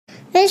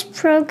This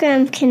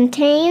program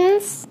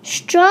contains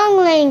strong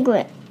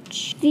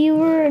language.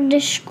 Viewer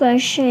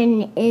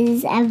discretion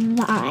is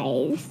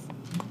advised.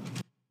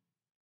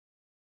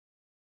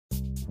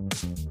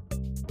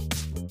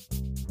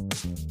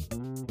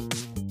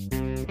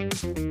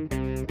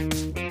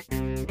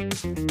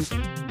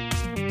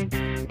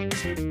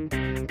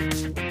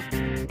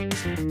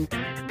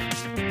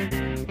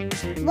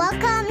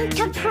 Welcome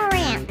to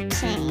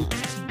Parenting.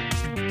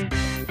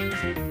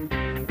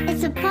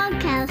 It's a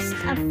podcast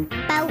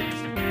about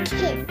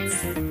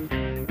kids,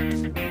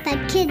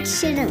 but kids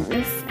shouldn't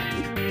listen.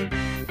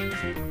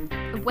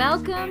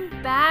 Welcome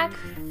back,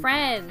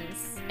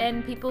 friends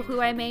and people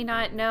who I may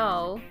not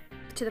know,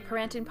 to the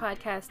Parenting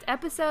Podcast,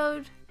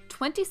 episode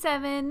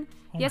 27.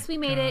 Yes, we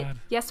made it.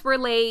 Yes, we're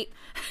late.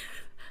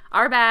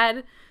 Our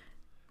bad.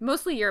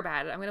 Mostly your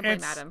bad. I'm going to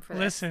blame Adam for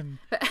this. Listen,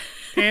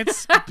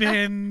 it's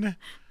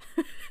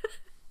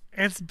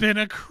been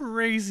a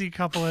crazy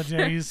couple of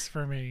days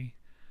for me.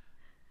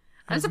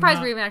 I'm surprised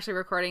we're even actually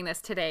recording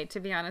this today,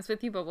 to be honest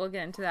with you, but we'll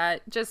get into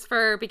that.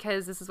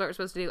 Because this is what we're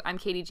supposed to do. I'm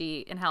Katie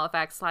G in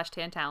Halifax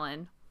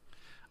 /Tantallon.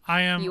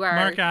 I am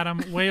Mark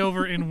Adam, way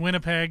over in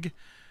Winnipeg,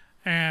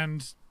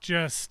 and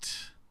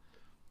just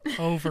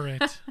over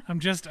it. I'm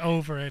just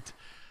over it.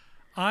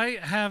 I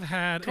have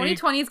had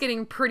 2020 is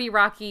getting pretty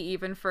rocky,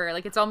 even for,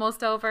 like, it's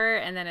almost over,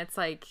 and then it's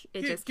like,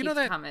 it just keeps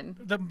coming.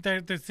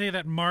 They say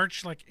that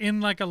March, like, in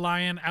like a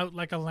lion, out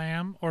like a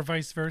lamb, or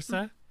vice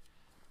versa.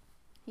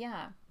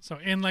 Yeah. So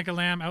in like a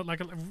lamb, out like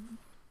a...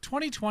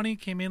 2020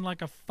 came in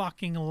like a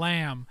fucking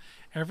lamb.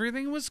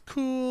 Everything was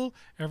cool.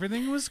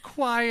 Everything was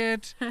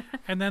quiet.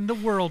 And then the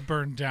world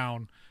burned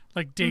down,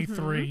 like day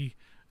 3.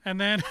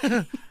 And then,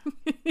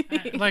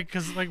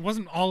 because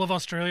wasn't all of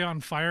Australia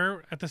on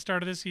fire at the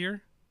start of this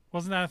year?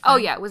 Wasn't that a thing? Oh,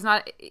 yeah. It was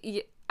not...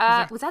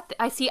 was that...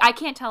 I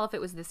can't tell if it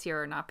was this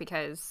year or not,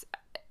 because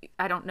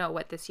I don't know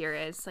what this year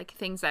is. Like,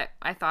 things that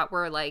I thought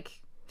were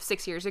like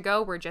 6 years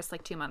ago were just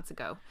like 2 months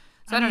ago.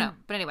 So I don't know.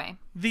 But anyway.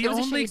 The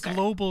only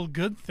global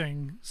good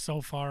thing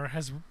so far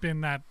has been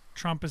that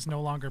Trump is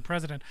no longer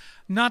president.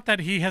 Not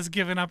that he has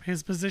given up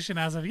his position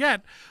as of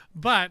yet,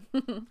 but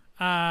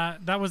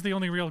that was the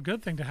only real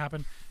good thing to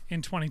happen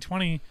in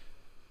 2020.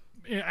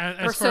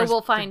 Or so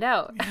we'll find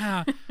out.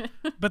 Yeah.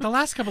 But the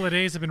last couple of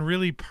days have been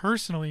really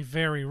personally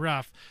very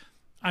rough.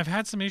 I've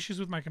had some issues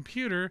with my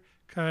computer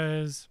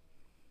because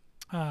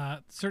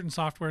certain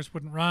softwares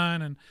wouldn't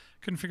run and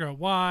couldn't figure out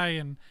why.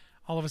 And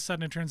all of a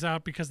sudden it turns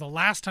out because the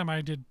last time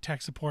I did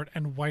tech support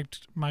and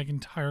wiped my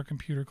entire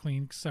computer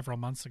clean several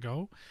months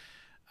ago,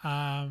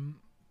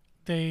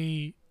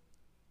 apparently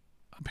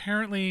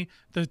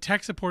the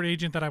tech support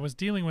agent that I was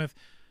dealing with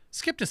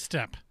skipped a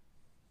step.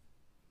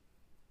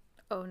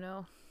 Oh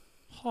no.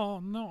 Oh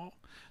no.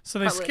 So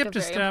they Probably skipped a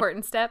a very step.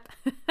 Important step.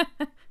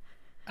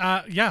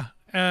 Yeah.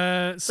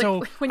 So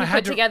like when you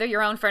put together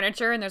your own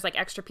furniture and there's like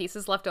extra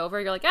pieces left over,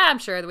 you're like, I'm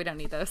sure that we don't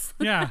need those.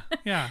 Yeah.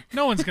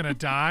 No one's gonna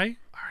die,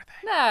 are they?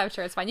 No, I'm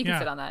sure it's fine. You can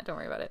sit on that. Don't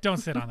worry about it. Don't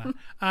sit on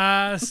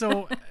that.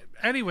 So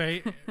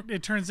anyway,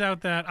 it turns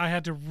out that I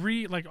had to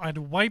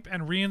wipe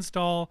and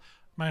reinstall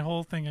my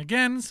whole thing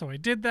again. So I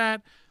did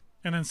that,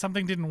 and then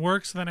something didn't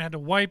work. So then I had to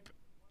wipe.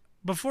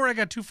 Before I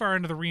got too far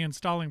into the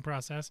reinstalling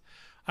process,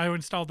 I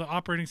installed the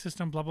operating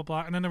system, blah blah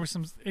blah, and then there were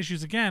some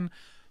issues again.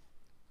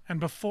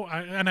 And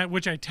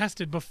which I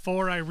tested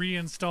before I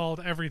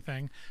reinstalled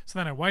everything. So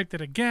then I wiped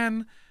it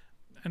again,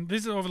 and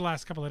this is over the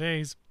last couple of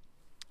days.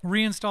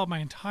 Reinstalled my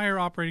entire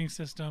operating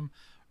system,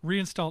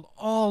 reinstalled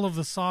all of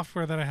the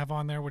software that I have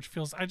on there, I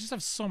just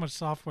have so much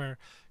software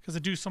because I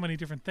do so many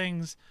different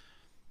things.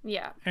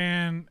 Yeah.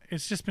 And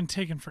it's just been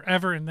taking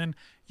forever. And then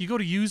you go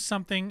to use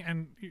something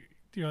and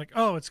you're like,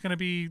 oh, it's going to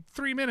be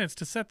 3 minutes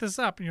to set this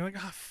up. And you're like,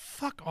 oh,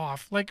 fuck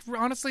off. Like,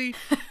 honestly,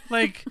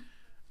 like,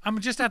 I'm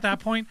just at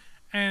that point.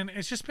 And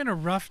it's just been a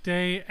rough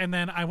day. And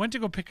then I went to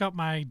go pick up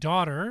my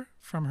daughter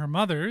from her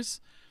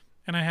mother's.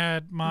 And I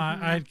had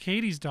I had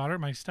Katie's daughter,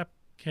 my step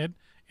kid,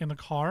 in the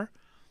car.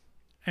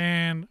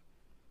 And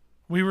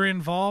we were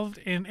involved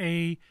in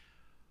a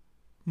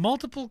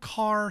multiple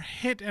car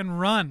hit and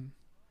run.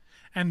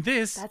 And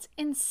that's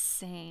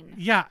insane.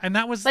 Yeah. And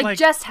that was like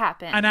just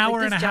happened. An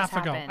hour and a half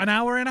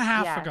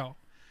ago.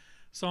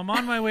 So I'm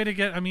on my way to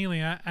get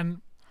Amelia,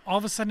 and all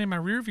of a sudden in my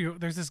rear view,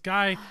 there's this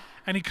guy,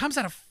 and he comes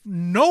out of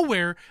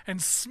nowhere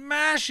and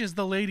smashes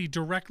the lady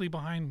directly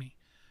behind me.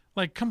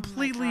 Like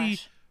completely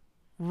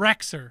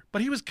wrecks her.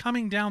 But he was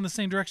coming down the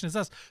same direction as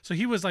us. So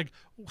he was like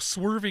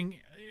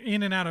swerving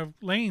in and out of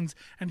lanes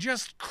and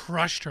just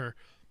crushed her.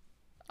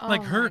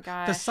 Like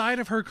the side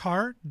of her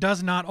car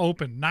does not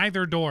open.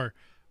 Neither door.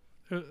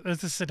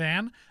 It's a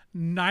sedan.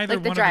 Neither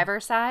like the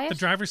driver's side? The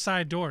driver's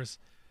side doors.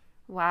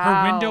 Wow.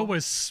 Her window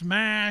was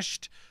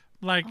smashed.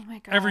 Like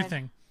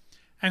everything.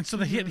 And so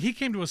he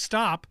came to a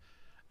stop,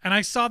 and I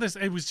saw this.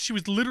 She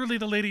was literally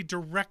the lady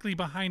directly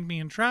behind me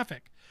in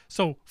traffic.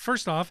 So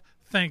first off,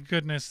 thank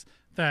goodness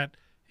that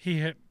he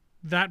hit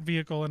that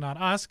vehicle and not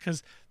us,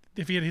 because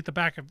if he had hit the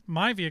back of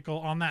my vehicle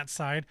on that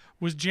side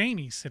was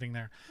Jamie sitting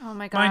there. Oh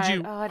my God. Mind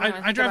you,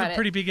 I drive a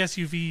pretty big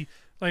SUV,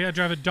 Like, I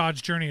drive a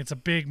Dodge Journey. It's a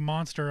big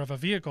monster of a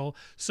vehicle.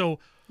 So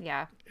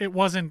Yeah. it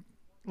wasn't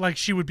like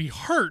she would be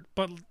hurt.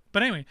 But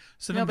anyway,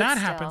 so then No, but that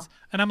still. happens.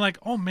 And I'm like,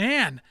 oh,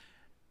 man.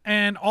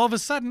 And all of a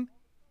sudden,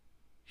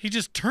 he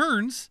just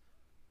turns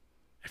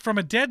from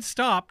a dead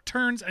stop,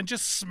 turns and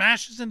just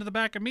smashes into the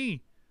back of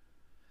me.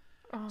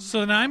 Oh So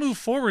then I move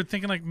forward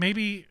thinking like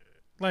maybe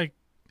like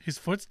his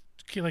foot's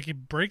like his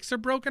brakes are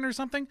broken or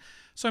something.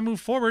 So I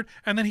move forward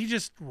and then he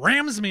just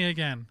rams me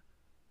again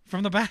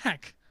from the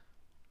back.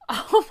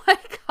 Oh my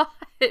god.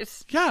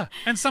 Yeah.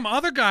 And some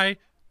other guy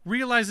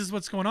realizes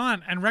what's going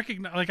on and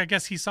recognize, like, I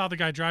guess he saw the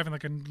guy driving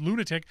like a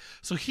lunatic.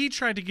 So he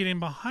tried to get in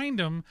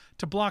behind him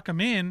to block him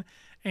in.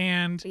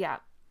 And Yeah.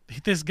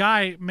 this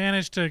guy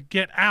managed to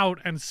get out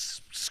and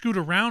scoot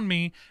around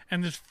me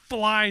and just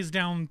flies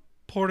down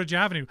Portage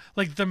Avenue,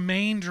 like the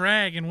main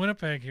drag in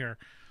Winnipeg here.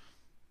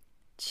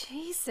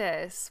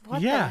 Jesus.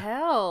 What Yeah. the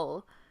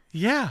hell?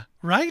 Yeah,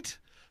 right?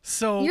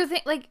 So You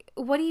think like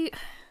what do you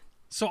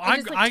so it I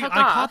just, like, I took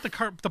caught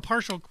off. the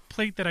partial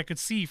plate that I could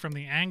see from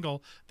the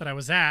angle that I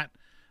was at,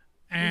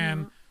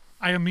 and Mm-hmm.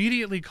 I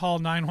immediately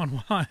called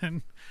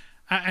 911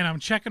 and I'm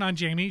checking on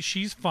Jamie.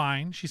 She's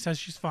fine. She says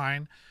she's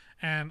fine,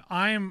 and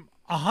I'm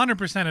 100%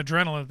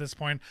 adrenaline at this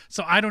point,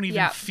 so I don't even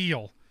Yeah.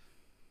 feel.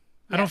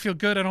 I Yeah. don't feel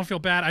good. I don't feel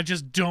bad. I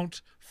just don't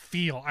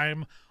feel.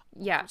 I'm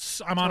Yeah. on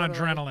Totally.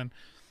 adrenaline.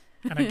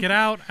 And I get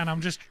out and I'm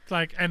just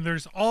like, and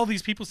there's all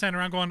these people standing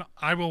around going,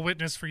 I will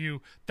witness for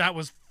you. That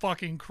was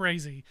fucking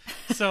crazy.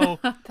 So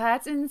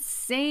That's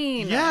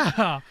insane.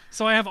 yeah.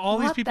 So I have all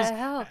these What people. the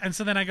hell? And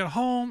so then I go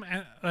home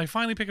and I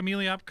finally pick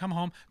Amelia up, come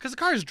home because the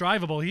car is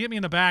drivable. He hit me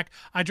in the back.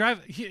 I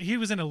drive, he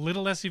was in a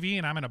little SUV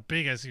and I'm in a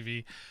big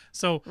SUV.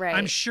 So Right.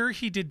 I'm sure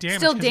he did damage.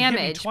 Still 'cause he hit me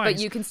damage, twice.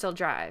 but you can still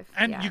drive.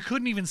 And yeah. you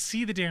couldn't even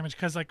see the damage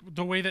because, like,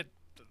 the way that,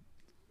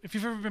 if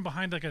you've ever been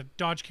behind like a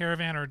Dodge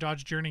Caravan or a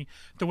Dodge Journey,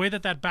 the way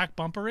that back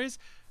bumper is,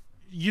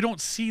 you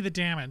don't see the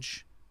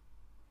damage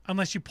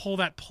unless you pull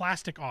that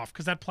plastic off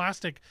because that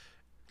plastic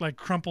like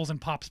crumples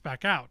and pops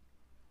back out.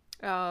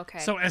 Oh, okay.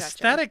 So Gotcha.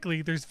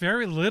 aesthetically, there's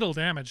very little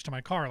damage to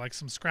my car, like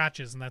some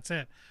scratches and that's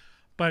it.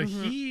 But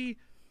Mm-hmm. he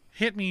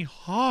hit me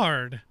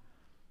hard.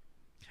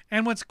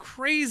 And what's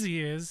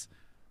crazy is,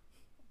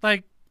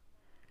 like,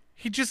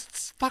 he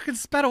just fucking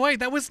sped away.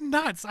 That was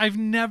nuts. I've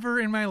never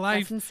in my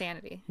life That's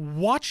insanity.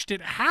 watched it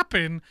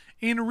happen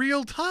in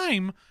real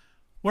time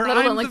where Let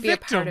I'm alone like the be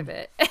victim. a part of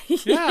it.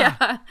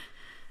 Yeah.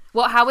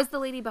 Well, how was the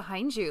lady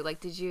behind you? Like,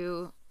 did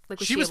you like?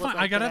 She was able to,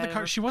 fine. like, I got get out of the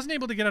car. She wasn't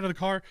able to get out of the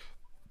car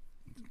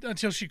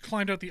until she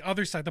climbed out the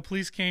other side. The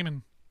police came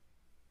and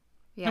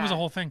Yeah. it was a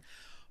whole thing.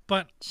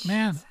 But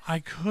man, I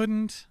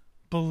couldn't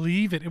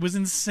believe it. It was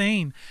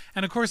insane.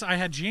 And of course, I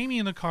had Jamie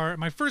in the car.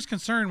 My first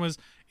concern was,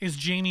 is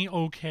Jamie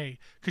okay?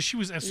 Because she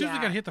was, as soon as we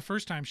Yeah. got hit the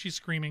first time, she's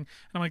screaming. And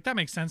I'm like, that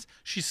makes sense.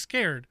 She's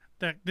scared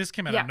that this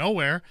came out Yeah. of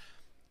nowhere.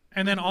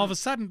 And then all of a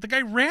sudden, the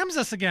guy rams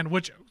us again,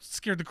 which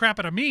scared the crap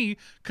out of me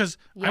because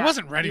I Yeah.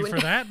 wasn't ready You for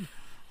wouldn't- that.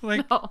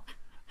 Like, Oh,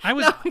 I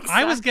was, No,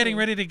 I was getting exactly.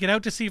 ready to get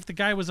out to see if the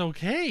guy was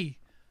okay.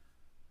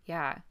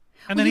 yeah.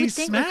 And Well, then you he would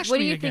think, smashed like, what are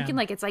me you again. thinking?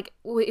 Like, it's like,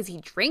 is he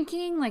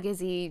drinking? Like, is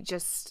he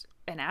just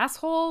an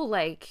asshole?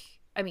 Like,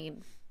 I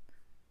mean,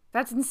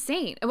 that's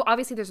insane. Well,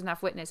 obviously, there's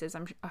enough witnesses.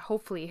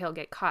 Hopefully he'll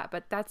get caught,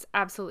 but that's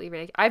absolutely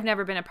ridiculous. I've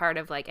never been a part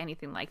of like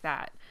anything like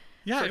that.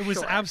 Yeah, for it was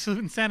sure. absolute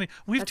insanity.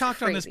 We've That's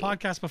talked on this crazy.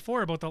 podcast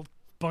before about the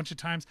bunch of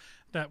times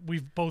that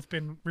we've both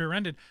been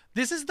rear-ended.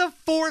 This is the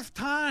fourth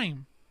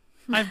time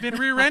I've been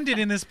rear-ended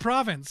in this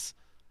province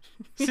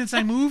since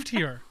I moved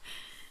here.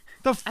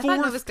 The I thought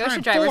fourth Nova Scotia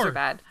time. drivers Four. were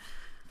bad.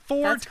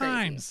 Four That's crazy.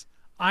 times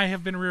I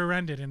have been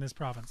rear-ended in this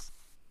province.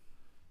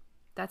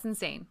 That's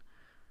insane.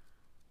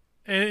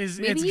 It's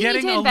Maybe you need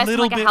getting to a invest in,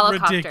 little like, a bit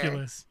helicopter.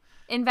 ridiculous.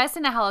 Invest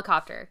in a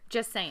helicopter.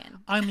 Just saying.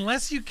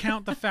 Unless you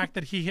count the fact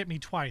that he hit me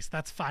twice.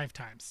 That's 5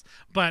 times.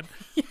 But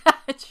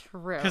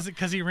True.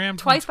 because he rammed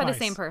me Twice by the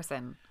same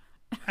person.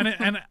 and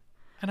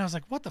I was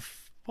like, what the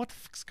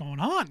fuck's going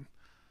on?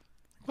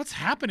 What's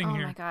happening Oh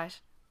here? my gosh.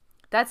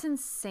 That's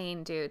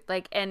insane, dude.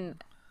 Like,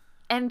 and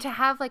to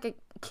have like a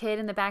kid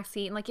in the back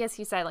seat, and like, yes,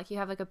 you said like you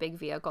have like a big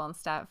vehicle and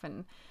stuff,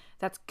 and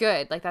that's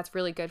good. Like, that's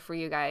really good for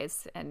you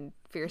guys and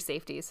for your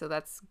safety. So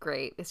that's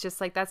great. It's just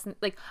like, that's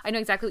like, I know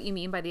exactly what you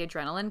mean by the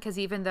adrenaline. Because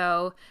even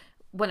though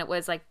when it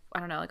was like, I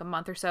don't know, like a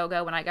month or so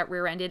ago when I got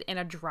rear-ended in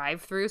a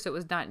drive-through, so it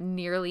was not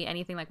nearly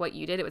anything like what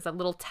you did. It was a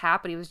little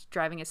tap, but he was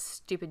driving a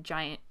stupid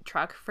giant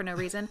truck for no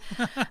reason.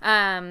 but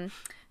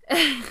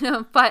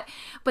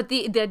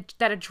the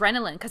that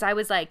adrenaline, because I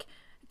was like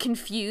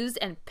confused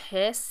and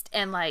pissed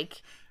and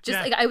like just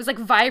Yeah. like I was like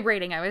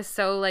vibrating. I was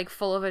so like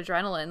full of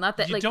adrenaline. Not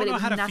that You like, don't but it know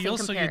was how to nothing feel,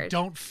 so compared. you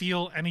don't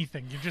feel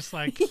anything. You're just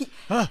like,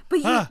 But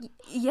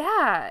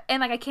yeah,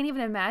 and like I can't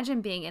even imagine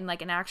being in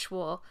like an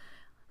actual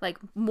like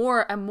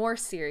a more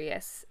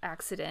serious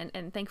accident,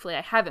 and thankfully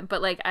I haven't.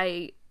 But like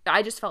I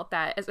just felt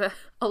that as a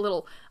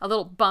little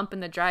bump in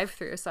the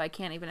drive-through, so I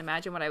can't even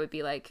imagine what I would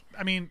be like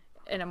I mean,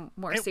 in a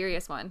more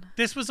serious one.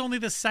 this was only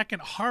the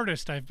second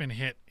hardest I've been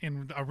hit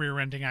in a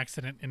rear-ending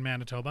accident in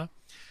Manitoba.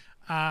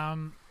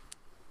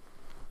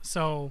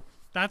 So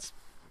that's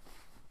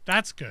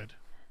good.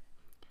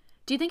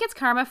 Do you think it's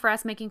karma for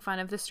us making fun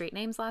of the street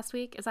names last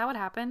week? Is that what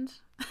happened?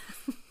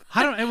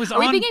 I don't. It was. Are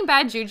we thinking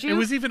bad juju? It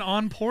was even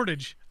on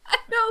Portage. I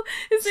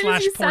know. As soon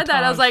as you said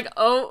that, I was like,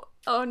 oh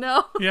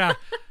no. Yeah.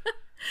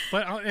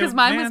 But because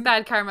mine was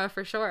bad karma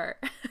for sure.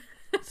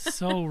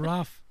 So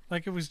rough.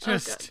 Like, it was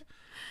just.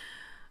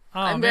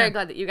 I'm very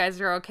glad that you guys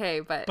are okay,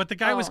 but the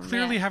guy was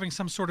clearly having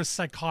some sort of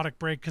psychotic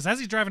break, because as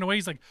he's driving away,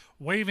 he's like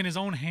waving his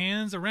own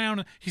hands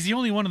around. He's the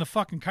only one in the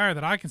fucking car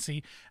that I can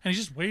see, and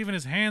he's just waving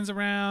his hands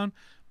around,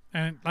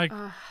 and like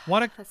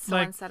that's so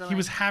like unsettling. he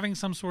was having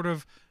some sort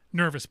of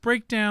nervous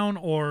breakdown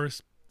or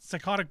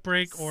psychotic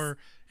break, or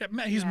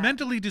he's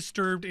mentally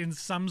disturbed in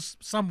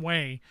some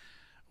way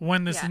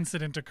when this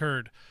incident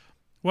occurred.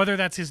 Whether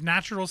that's his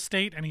natural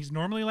state and he's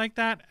normally like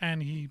that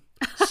and he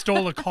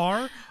stole a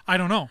car, I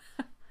don't know.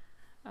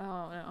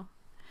 Oh no.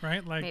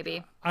 Right? Like,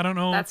 maybe. I don't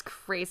know. That's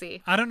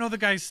crazy. I don't know the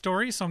guy's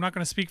story, so I'm not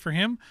going to speak for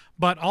him,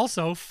 but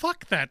also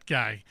fuck that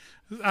guy.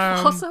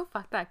 Also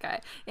fuck that guy.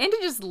 And to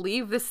just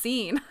leave the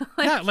scene.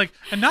 And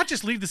not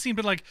just leave the scene,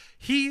 but like,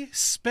 he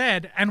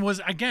sped and was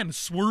again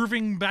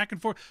swerving back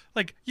and forth.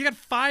 Like, you got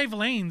 5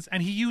 lanes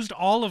and he used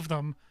all of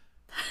them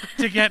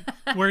to get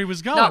where he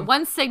was going. Not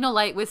one signal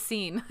light was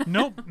seen.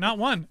 Nope, not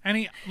one. And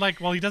he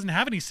he doesn't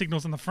have any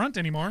signals in the front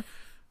anymore.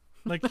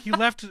 Like, he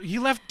left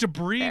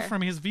debris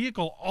from his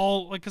vehicle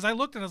all, like, because I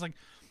looked and I was like,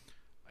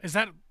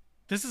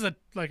 this is a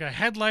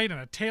headlight and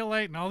a tail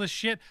light and all this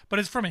shit, but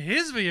it's from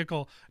his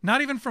vehicle,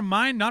 not even from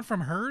mine, not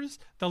from hers,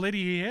 the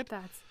lady he hit.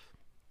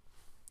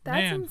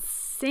 That's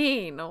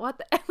insane. What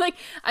the, like,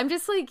 I'm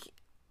just like,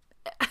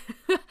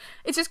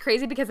 it's just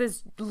crazy because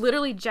it's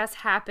literally just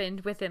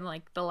happened within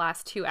like the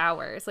last 2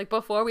 hours, like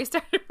before we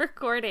started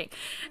recording.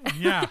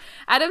 Yeah.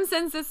 Adam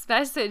sends this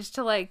message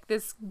to like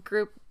this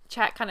group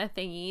chat kind of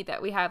thingy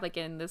that we have like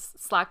in this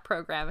Slack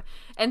program,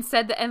 and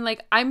said that, and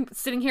like I'm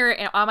sitting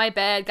here on my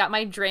bed, got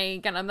my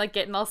drink, and I'm like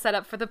getting all set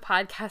up for the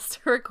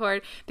podcast to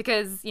record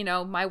because, you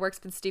know, my work's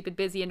been stupid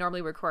busy and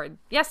normally record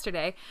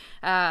yesterday,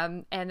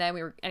 and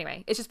then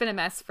anyway, it's just been a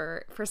mess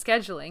for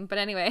scheduling. But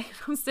anyway,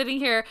 I'm sitting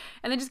here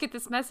and then just get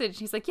this message.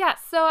 He's like, yeah,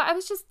 so I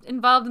was just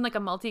involved in like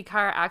a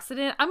multi-car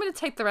accident, I'm gonna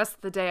take the rest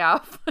of the day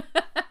off.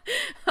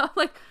 I'm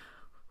like,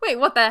 wait,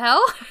 what the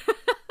hell?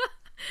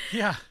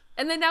 Yeah.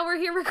 And then now we're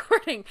here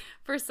recording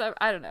for some,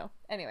 I don't know.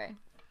 Anyway,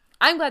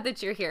 I'm glad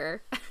that you're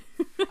here.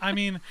 I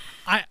mean,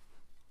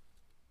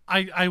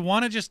 I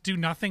want to just do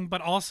nothing,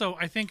 but also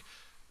I think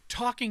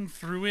talking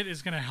through it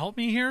is going to help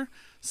me here.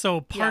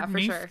 So pardon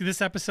me. Sure.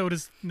 This episode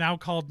is now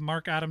called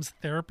Mark Adams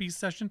Therapy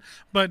Session,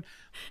 but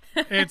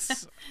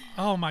it's,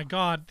 oh my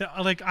God.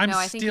 Like,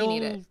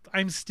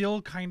 I'm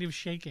still kind of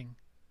shaking.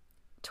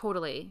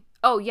 Totally.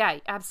 Oh yeah,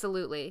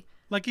 absolutely.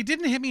 Like, he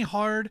didn't hit me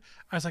hard.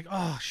 I was like,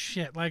 oh,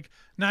 shit. Like,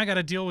 now I got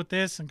to deal with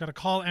this and got to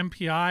call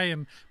MPI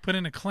and put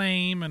in a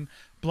claim and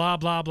blah,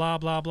 blah, blah,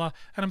 blah, blah.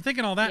 And I'm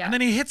thinking all that. Yeah. And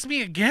then he hits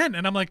me again.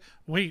 And I'm like,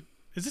 wait,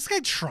 is this guy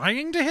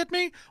trying to hit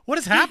me? What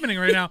is happening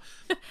right now?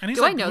 And he's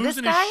like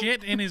losing his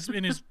shit in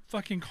his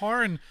fucking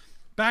car and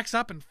backs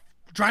up and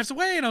drives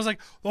away. And I was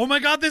like, oh my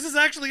God, this is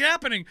actually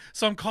happening.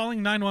 So I'm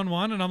calling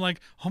 911 and I'm like,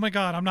 oh my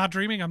God, I'm not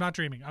dreaming. I'm not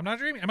dreaming. I'm not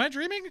dreaming. Am I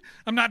dreaming?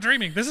 I'm not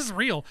dreaming. This is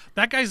real.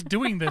 That guy's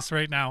doing this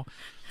right now.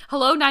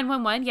 Hello,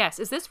 911. Yes.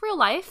 Is this real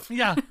life?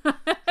 Yeah.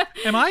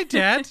 Am I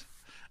dead?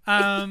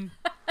 But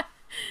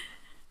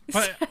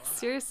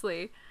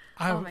seriously.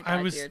 Oh my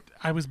God,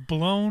 I was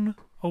blown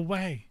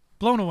away.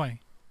 Blown away.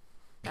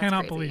 That's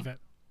Cannot crazy. believe it.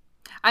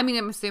 I mean,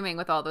 I'm assuming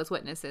with all those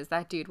witnesses,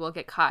 that dude will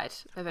get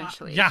caught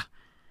eventually. Yeah.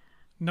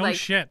 No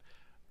shit.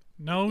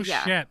 No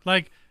shit.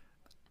 Like,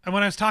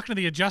 when I was talking to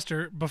the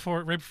adjuster right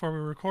before we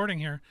were recording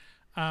here,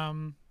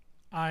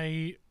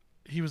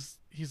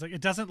 he's like,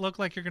 it doesn't look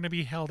like you're going to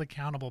be held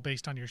accountable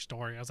based on your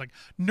story. I was like,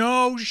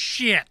 no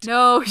shit.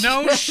 No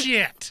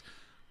shit.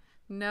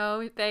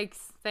 No,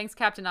 thanks. Thanks,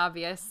 Captain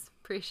Obvious.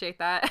 Appreciate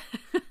that.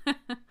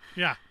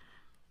 Yeah.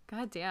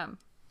 God damn.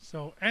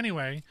 So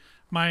anyway,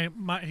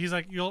 he's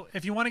like,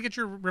 if you want to get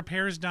your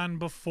repairs done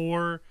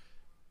before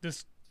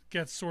this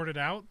gets sorted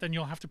out, then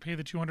you'll have to pay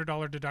the $200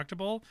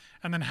 deductible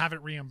and then have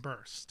it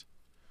reimbursed.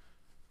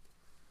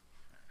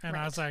 And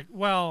I was like,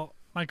 well,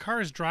 my car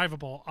is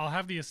drivable. I'll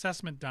have the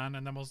assessment done,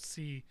 and then we'll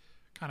see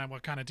kind of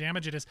what kind of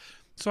damage it is.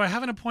 So I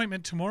have an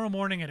appointment tomorrow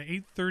morning at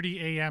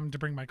 8:30 a.m. to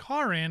bring my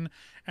car in,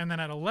 and then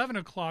at 11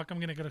 o'clock, I'm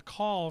going to get a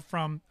call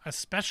from a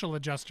special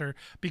adjuster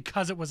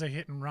because it was a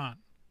hit and run.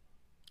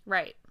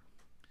 Right.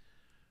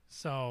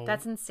 So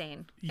that's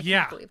insane. I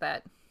can't believe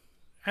that.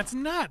 That's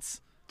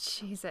nuts.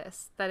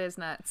 Jesus, that is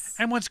nuts.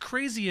 And what's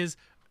crazy is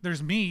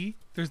there's me,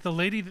 there's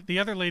the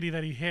other lady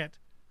that he hit,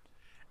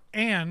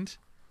 and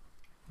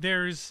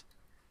there's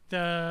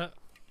the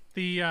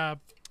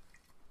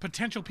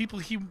potential people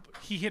he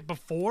hit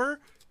before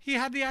he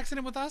had the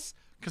accident with us,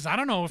 because I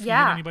don't know if he hit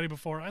anybody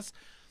before us,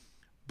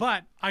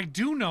 but I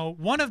do know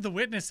one of the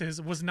witnesses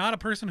was not a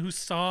person who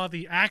saw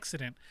the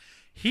accident.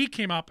 He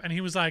came up and he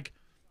was like,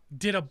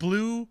 did a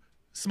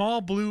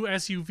small blue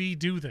SUV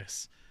do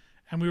this?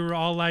 And we were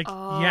all like,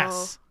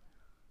 yes.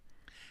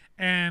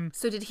 And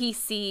So did he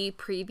see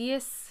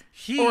previous,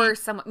 He- or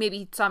someone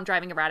maybe saw him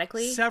driving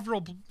erratically?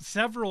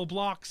 several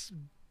blocks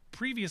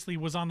previously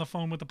was on the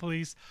phone with the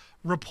police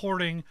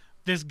reporting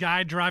this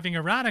guy driving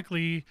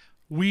erratically,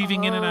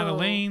 weaving in and out of Oh.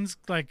 lanes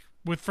like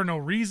for no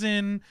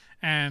reason,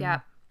 and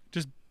Yep.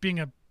 just being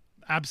a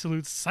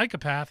absolute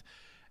psychopath.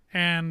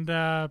 And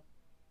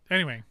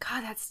anyway,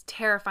 God, that's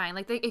terrifying.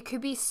 Like it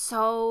could be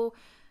so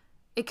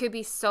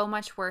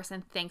much worse,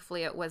 and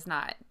thankfully it was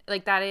not.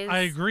 Like that is. I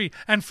agree.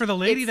 And for the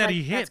lady It's that like-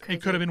 he hit, that's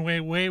it could have crazy.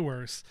 been way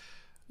worse.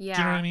 Yeah.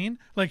 Do you know what I mean?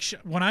 Like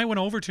when I went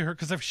over to her,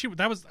 because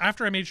that was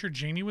after I made sure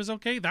Jamie was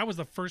okay. That was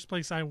the first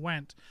place I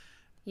went,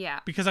 Yeah.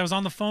 because I was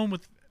on the phone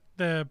with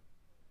the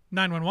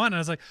 911, and I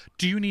was like,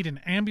 "Do you need an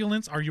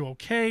ambulance? Are you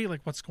okay?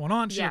 Like, what's going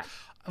on?" She Yeah.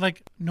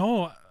 like,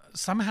 no.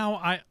 Somehow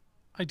I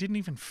didn't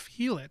even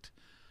feel it.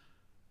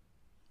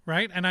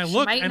 Right, and I She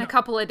looked, might in and a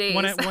couple of days.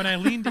 when I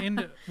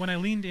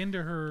leaned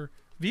into her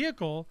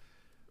vehicle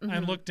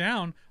and looked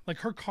down, like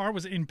her car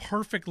was in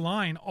perfect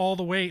line all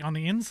the way on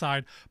the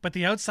inside, but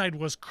the outside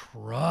was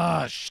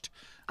crushed.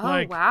 Oh,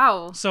 Like,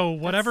 wow. So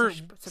whatever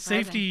surprising.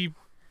 safety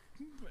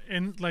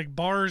and like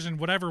bars and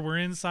whatever were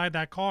inside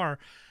that car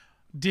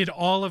did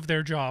all of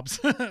their jobs.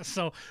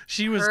 So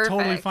she was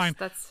totally Perfect. fine.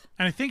 That's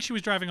And I think she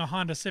was driving a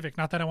Honda Civic.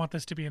 Not that I want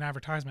this to be an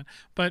advertisement,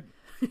 but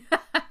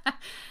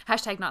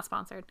hashtag not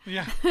sponsored.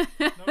 yeah. No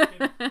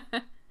kidding.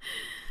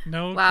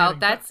 No Wow, kidding. But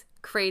that's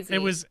crazy. it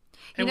was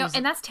You know, was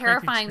and that's quite the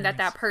terrifying that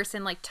experience.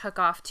 person like took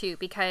off too,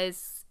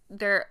 because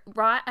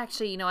Rod,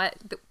 actually, you know what?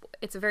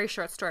 It's a very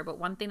short story, but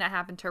one thing that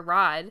happened to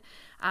Rod,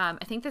 I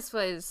think this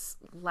was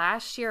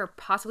last year, or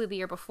possibly the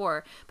year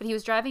before, but he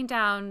was driving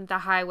down the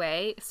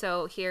highway.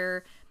 So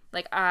here,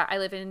 like, I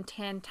live in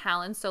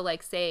Tantallon, so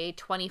like say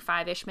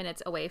 25-ish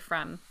minutes away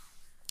from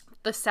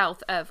the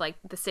south of like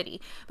the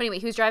city. But anyway,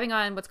 he was driving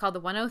on what's called the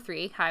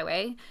 103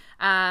 highway.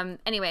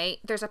 Anyway,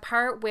 there's a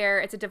part where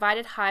it's a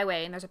divided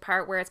highway, and there's a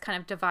part where it's kind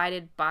of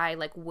divided by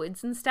like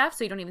woods and stuff,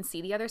 so you don't even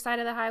see the other side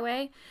of the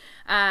highway.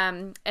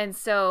 And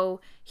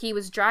so he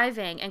was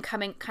driving and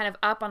coming kind of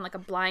up on like a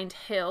blind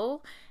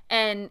hill,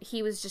 and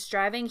he was just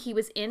driving. He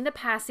was in the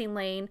passing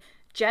lane,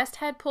 just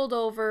had pulled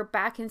over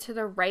back into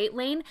the right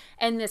lane,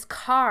 and this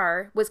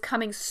car was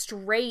coming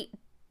straight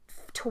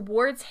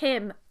towards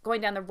him,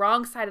 going down the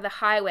wrong side of the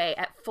highway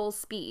at full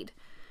speed.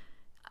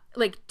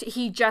 Like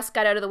he just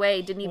got out of the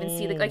way, didn't even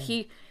see like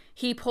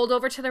he pulled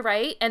over to the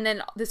right, and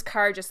then this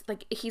car just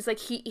like he's like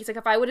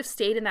if I would have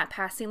stayed in that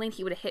passing lane,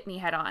 he would have hit me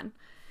head on.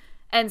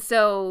 And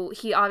so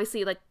he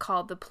obviously like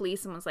called the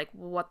police and was like,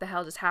 well, what the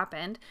hell just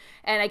happened?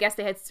 And I guess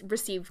they had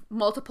received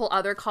multiple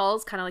other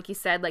calls, kind of like you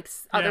said, like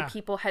other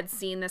people had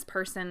seen this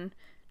person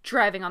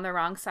driving on the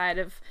wrong side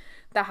of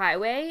the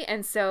highway.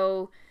 And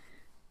so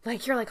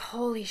like, you're like,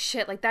 holy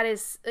shit, like that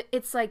is,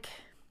 it's like,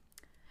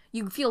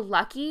 you feel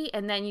lucky,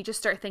 and then you just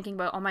start thinking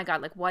about, oh my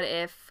God, like what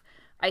if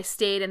I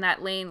stayed in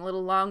that lane a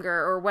little longer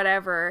or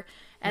whatever.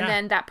 And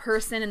then that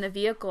person in the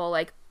vehicle,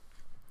 like,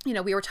 you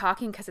know, we were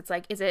talking, because it's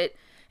like, is it,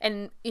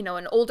 and you know,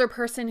 an older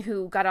person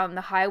who got on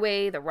the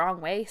highway the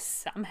wrong way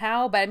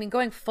somehow, but I mean,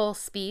 going full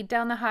speed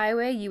down the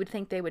highway, you would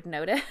think they would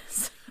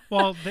notice.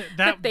 Well,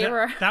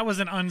 were- that was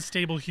an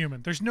unstable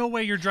human. There's no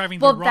way you're driving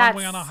the wrong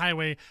way on a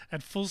highway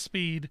at full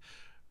speed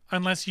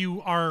unless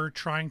you are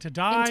trying to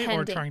die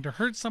or Intending. trying to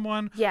hurt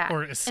someone Yeah.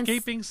 or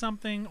escaping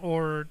something,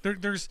 or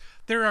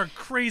there are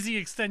crazy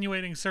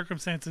extenuating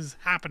circumstances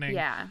happening.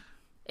 Yeah.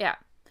 Yeah.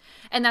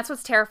 And that's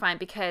what's terrifying,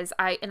 because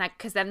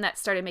because then that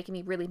started making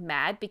me really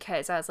mad,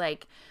 because I was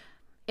like,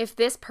 if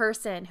this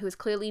person who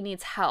clearly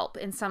needs help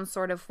in some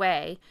sort of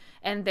way,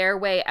 and their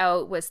way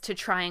out was to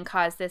try and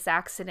cause this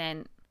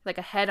accident, like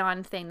a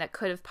head-on thing that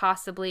could have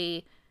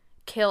possibly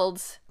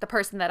killed the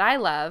person that I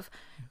love,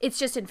 it's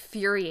just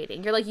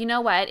infuriating. You're like, you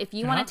know what? If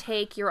you want to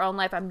take your own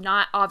life, I'm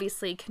not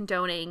obviously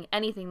condoning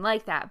anything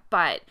like that,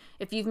 but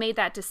if you've made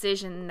that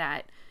decision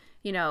that,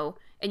 you know,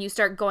 and you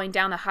start going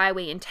down the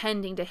highway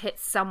intending to hit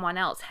someone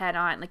else head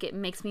on, like, it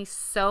makes me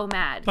so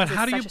mad. But because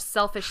how it's do you such a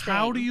selfish thing.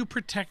 how do you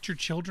protect your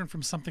children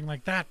from something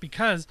like that?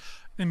 Because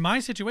in my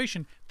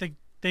situation,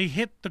 they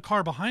hit the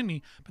car behind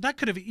me, but that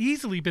could have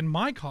easily been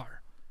my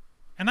car.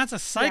 And that's a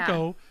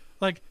psycho,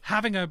 like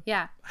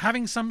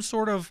having some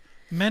sort of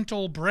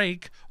mental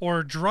break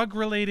or drug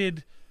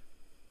related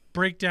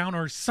breakdown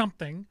or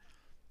something.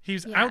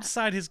 He's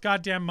outside his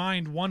goddamn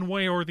mind one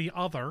way or the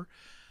other.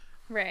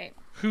 Right.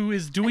 Who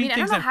is I doing mean, I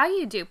things don't know that how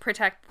you do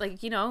protect,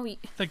 like, you know,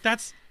 like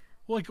that's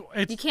like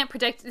it's you can't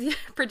predict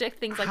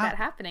things like that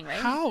happening, right?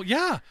 How?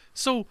 Yeah.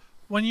 So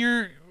when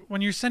you're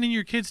sending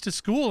your kids to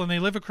school and they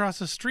live across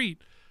the street,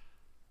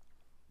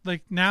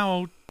 like,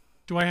 now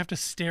do I have to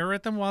stare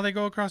at them while they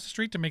go across the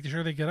street to make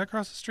sure they get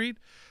across the street?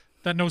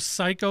 That no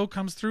psycho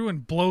comes through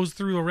and blows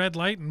through a red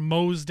light and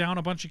mows down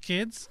a bunch of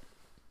kids?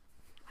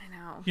 I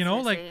know. You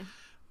know, seriously.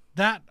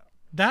 like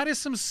that is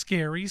some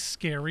scary,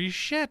 scary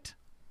shit.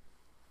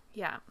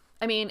 Yeah.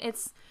 I mean,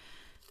 it's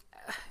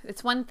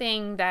one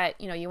thing that,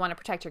 you know, you want to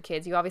protect your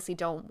kids. You obviously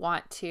don't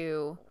want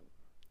to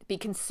be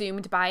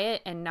consumed by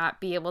it and not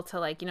be able to,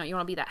 like, you know, you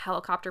want to be that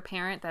helicopter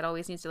parent that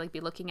always needs to, like, be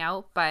looking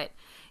out. But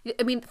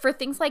I mean, for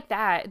things like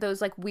that,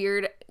 those like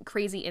weird,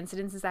 crazy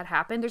incidences that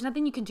happen, there's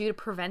nothing you can do to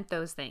prevent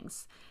those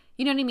things.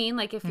 You know what I mean?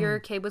 Like if your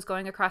kid was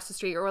going across the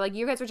street, or like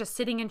you guys were just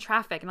sitting in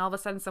traffic and all of a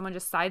sudden someone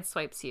just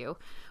sideswipes you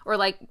or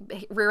like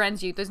rear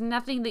ends you, there's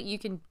nothing that you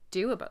can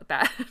do about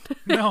that.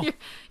 No.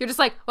 You're just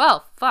like,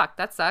 well, fuck,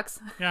 that sucks.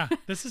 Yeah,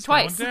 this is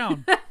Twice.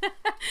 going down.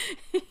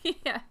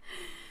 Yeah.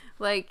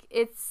 Like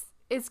it's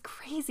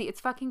crazy. It's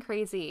fucking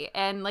crazy.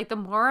 And like the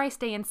more I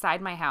stay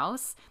inside my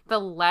house, the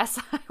less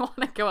I want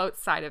to go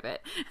outside of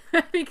it.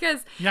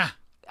 Because Yeah.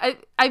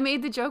 I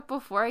made the joke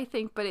before, I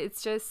think, but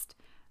it's just,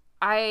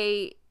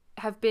 I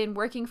have been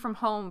working from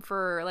home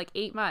for like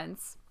 8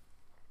 months,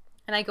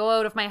 and I go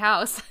out of my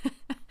house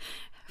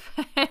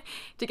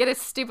to get a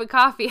stupid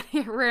coffee and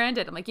get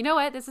rear-ended. I'm like, you know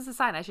what? This is a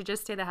sign. I should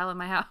just stay the hell in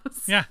my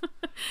house. Yeah.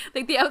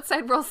 Like the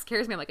outside world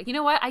scares me. I'm like, you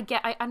know what?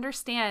 I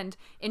understand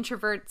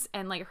introverts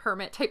and like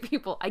hermit type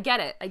people. I get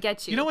it. I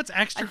get you. You know what's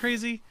extra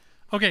crazy?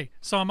 Okay,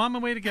 so I'm on my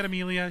way to get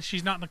Amelia.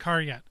 She's not in the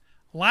car yet.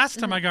 Last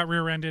time I got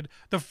rear-ended,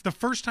 the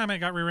first time I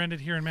got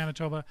rear-ended here in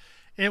Manitoba,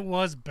 it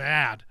was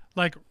bad.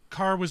 Like,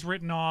 car was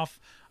written off.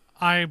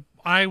 I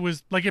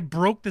was like, it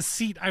broke the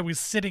seat I was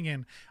sitting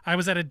in. I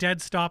was at a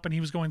dead stop and he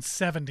was going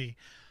 70.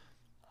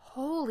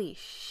 Holy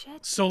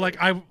shit. So like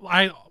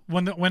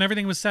when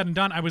everything was said and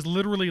done, I was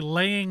literally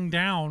laying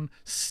down,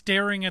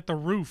 staring at the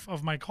roof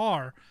of my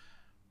car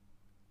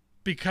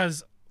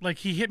because like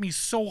he hit me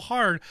so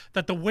hard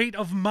that the weight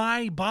of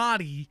my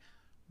body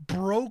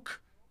broke.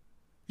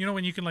 You know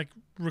when you can like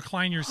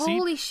recline your seat?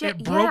 Holy shit,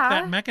 it broke yeah.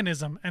 that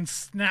mechanism and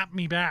snapped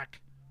me back.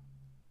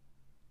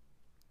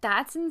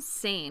 That's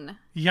insane.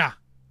 Yeah.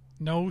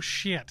 No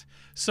shit.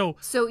 So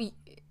So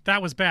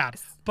that was bad.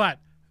 But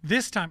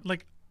this time,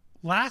 like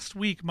last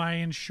week, my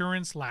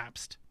insurance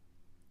lapsed.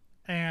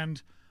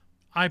 And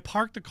I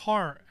parked the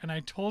car and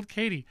I told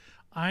Katie,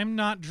 I'm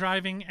not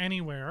driving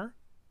anywhere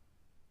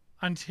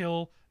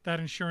until that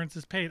insurance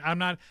is paid. I'm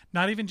not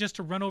even just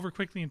to run over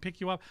quickly and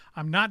pick you up.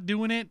 I'm not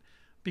doing it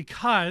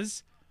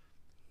because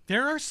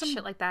there are some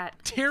shit like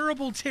that.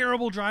 terrible,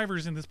 terrible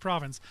drivers in this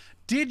province.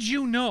 Did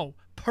you know,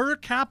 per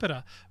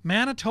capita,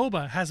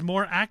 Manitoba has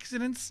more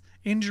accidents,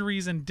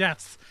 injuries, and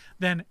deaths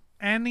than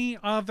any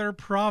other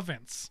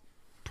province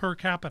per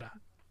capita?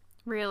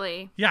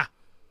 Really? Yeah.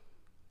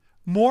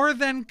 More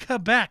than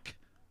Quebec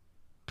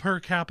per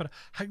capita.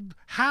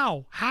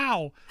 How?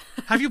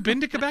 Have you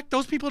been to Quebec?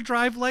 Those people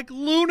drive like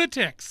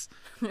lunatics.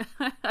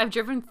 I've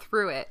driven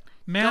through it.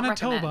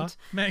 Manitoba,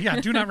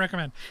 do not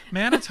recommend.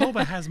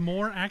 Manitoba has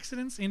more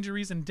accidents,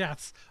 injuries, and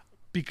deaths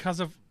because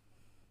of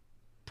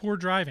poor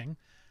driving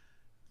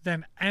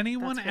than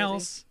anyone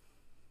else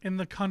in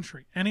the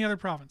country, any other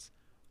province.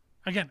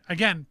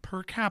 Again,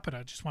 per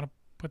capita. Just want to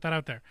put that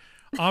out there.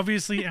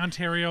 Obviously,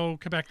 Ontario,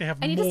 Quebec, they have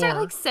more. I need to start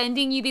like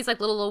sending you these like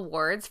little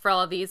awards for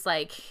all of these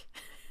like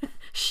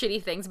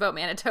shitty things about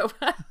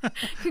Manitoba.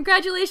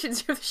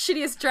 Congratulations, you're the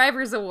shittiest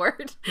drivers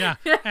award. Yeah.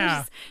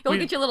 You'll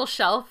get your little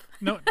shelf.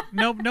 No,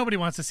 nobody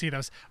wants to see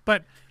those.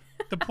 But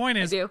the point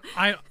is, do.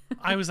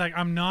 I was like,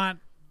 I'm not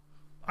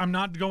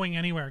going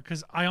anywhere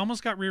because I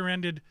almost got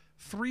rear-ended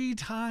 3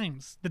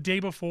 times the day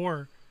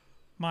before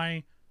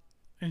my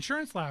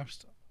insurance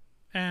lapsed,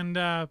 and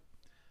I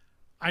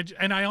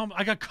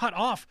got cut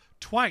off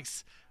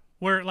twice,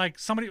 where like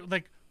somebody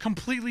like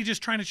completely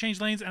just trying to change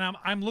lanes, and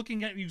I'm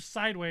looking at you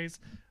sideways,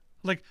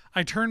 like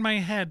I turn my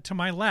head to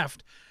my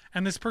left,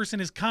 and this person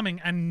is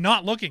coming and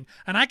not looking,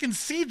 and I can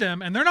see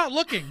them and they're not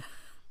looking,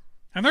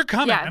 and they're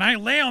coming, and I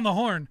lay on the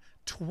horn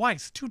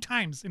twice, 2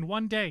 times in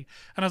one day,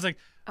 and I was like,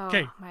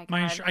 okay,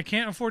 I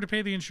can't afford to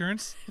pay the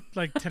insurance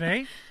like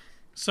today.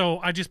 So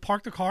I just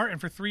parked the car, and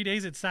for 3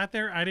 days it sat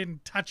there. I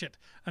didn't touch it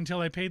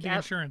until I paid the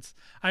insurance.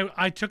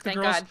 I took the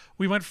girls. God.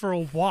 We went for a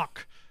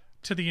walk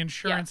to the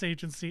insurance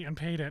agency and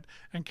paid it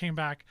and came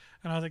back.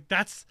 And I was like,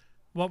 that's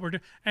what we're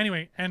doing.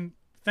 Anyway, and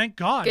thank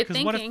God.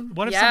 Because what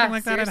if something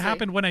like that had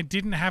happened when I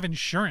didn't have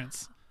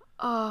insurance?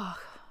 Oh.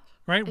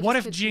 Right? What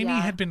if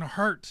Jamie had been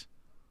hurt?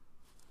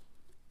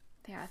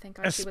 Yeah, thank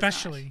God.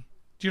 Especially.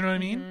 Do you know what I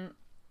mean?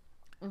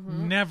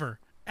 Mm-hmm. Never,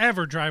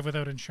 ever drive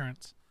without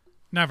insurance.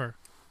 Never.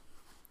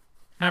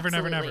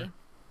 Never.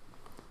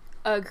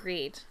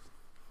 Agreed.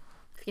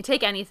 If you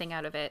take anything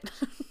out of it,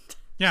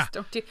 yeah,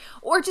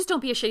 just don't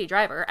be a shitty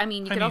driver. I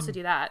mean, you could also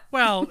do that.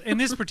 Well, in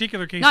this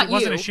particular case, it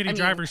wasn't a shitty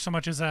driver so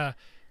much as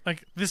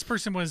like this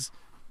person was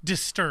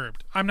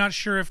disturbed. I'm not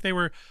sure if they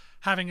were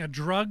having a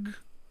drug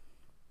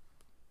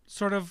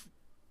sort of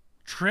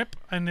trip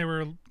and they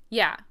were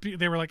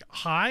like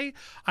high.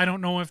 I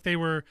don't know if they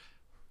were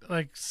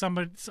like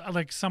someone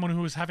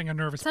who was having a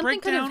nervous breakdown.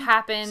 Something could have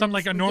happened. Some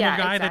like a normal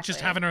guy that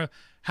just having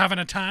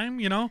a time,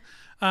 you know,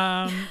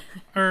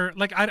 or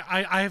like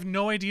I have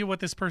no idea what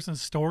this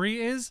person's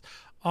story is.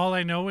 All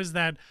I know is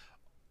that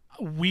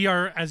we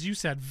are, as you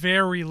said,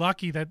 very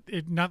lucky that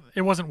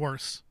it wasn't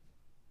worse.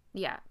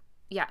 Yeah,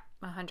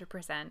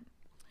 100%.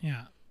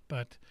 Yeah,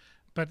 but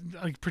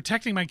like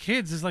protecting my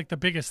kids is like the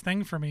biggest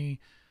thing for me,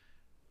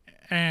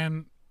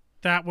 and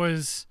that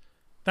was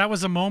that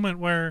was a moment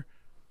where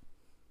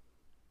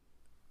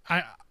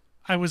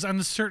I was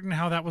uncertain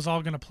how that was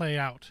all going to play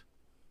out.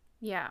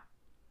 Yeah.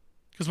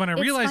 Because when I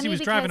It's realized he funny was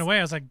driving because- away,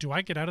 I was like, do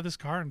I get out of this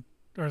car?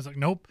 Or I was like,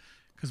 nope.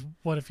 Because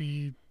what if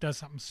he does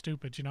something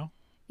stupid, you know?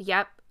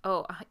 Yep.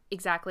 Oh,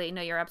 exactly.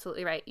 No, you're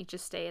absolutely right. You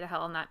just stay the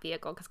hell in that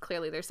vehicle because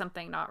clearly there's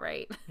something not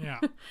right. Yeah.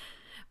 But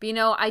you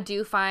know, I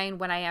do find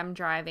when I am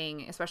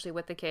driving, especially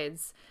with the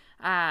kids,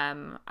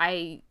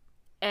 I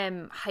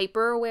am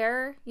hyper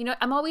aware. You know,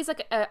 I'm always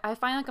like, I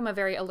find like I'm a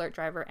very alert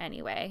driver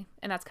anyway.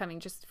 And that's coming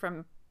just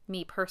from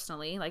me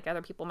personally. Like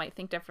other people might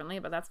think differently,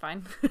 but that's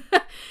fine.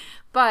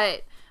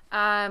 But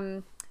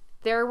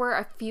there were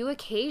a few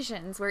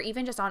occasions where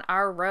even just on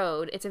our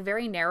road, it's a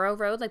very narrow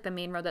road, like the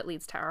main road that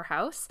leads to our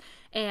house.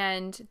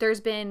 And there's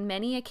been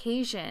many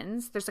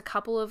occasions, there's a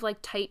couple of like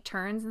tight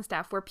turns and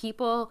stuff where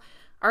people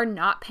are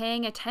not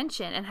paying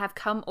attention and have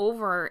come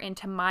over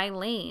into my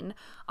lane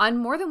on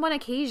more than one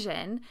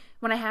occasion.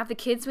 When I have the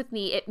kids with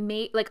me,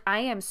 I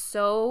am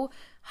so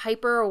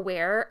hyper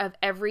aware of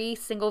every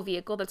single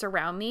vehicle that's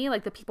around me,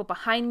 like the people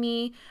behind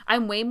me.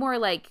 I'm way more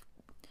like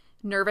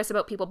nervous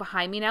about people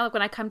behind me now. Like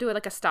when I come to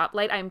like a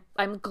stoplight,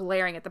 I'm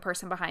glaring at the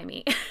person behind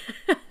me.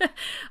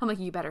 I'm like,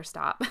 you better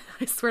stop.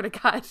 I swear to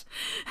God.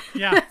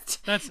 Yeah.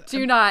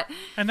 Do not.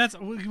 And that's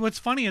what's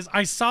funny is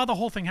I saw the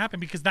whole thing happen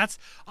because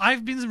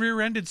I've been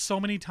rear-ended so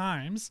many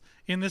times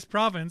in this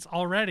province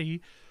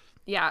already.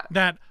 Yeah.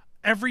 That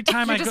every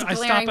time I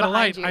stop at a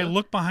light, I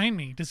look behind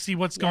me to see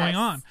what's going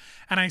on.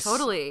 And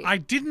I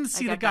didn't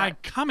see the guy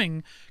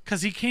coming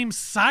because he came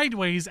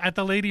sideways at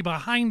the lady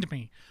behind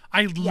me.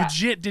 I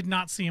legit did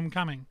not see him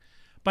coming.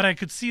 But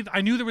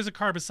I knew there was a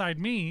car beside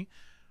me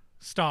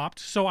stopped,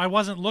 so I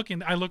wasn't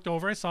looking. I looked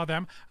over, I saw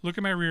them, look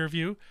at my rear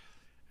view,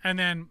 and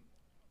then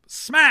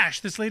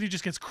smash, this lady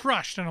just gets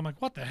crushed. And I'm like,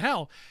 what the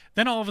hell?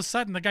 Then all of a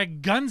sudden, the guy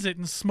guns it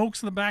and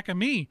smokes in the back of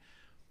me.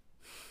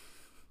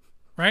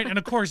 Right? And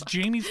of course,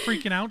 Jamie's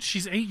freaking out.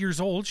 She's 8 years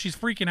old. She's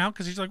freaking out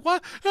because she's like,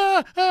 what?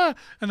 Ah, ah.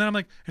 And then I'm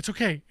like, it's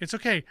okay. It's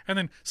okay. And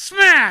then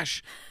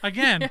smash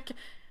again.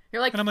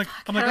 You're like, and I'm like,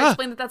 how do I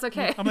explain that that's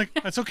okay? I'm like,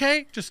 it's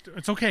okay.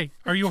 It's okay.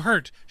 Are you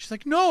hurt? She's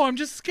like, no, I'm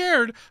just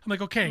scared. I'm like,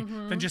 okay,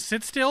 then just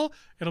sit still.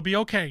 It'll be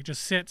okay.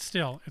 Just sit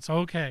still. It's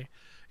okay.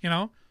 You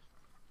know?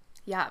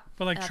 Yeah.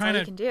 But like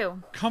trying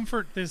to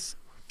comfort this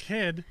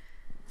kid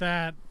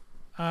that,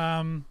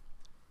 and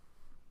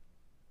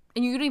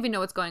you don't even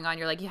know what's going on.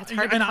 You're like, yeah, it's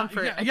hard to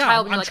comfort a I'm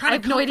child when you're like, trying I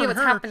have no idea what's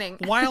happening.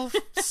 while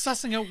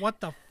sussing out what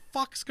the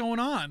fuck's going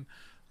on.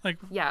 Like,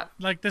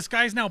 like this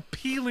guy's now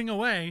peeling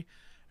away,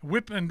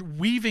 and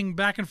weaving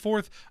back and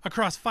forth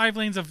across 5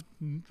 lanes of,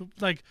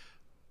 like,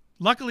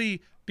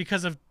 luckily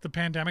because of the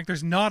pandemic,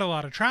 there's not a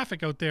lot of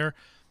traffic out there.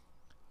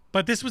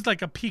 But this was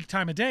like a peak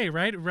time of day,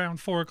 right? Around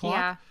 4 o'clock.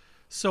 Yeah.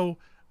 So,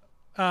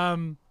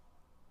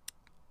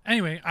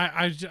 anyway,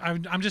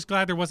 I'm just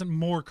glad there wasn't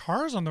more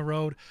cars on the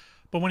road.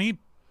 But when he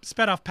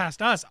sped off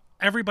past us,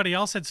 everybody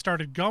else had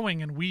started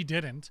going and we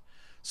didn't.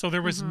 So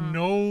there was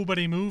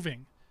nobody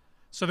moving.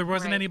 So there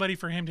wasn't anybody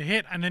for him to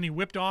hit. And then he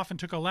whipped off and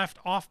took a left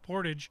off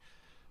Portage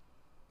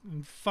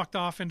and fucked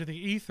off into the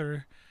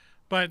ether.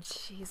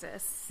 But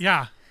Jesus.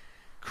 Yeah.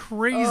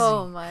 Crazy.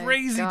 Oh my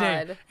crazy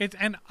God. day.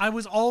 And I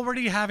was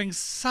already having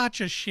such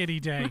a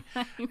shitty day.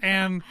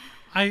 And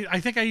I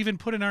think I even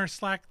put in our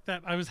Slack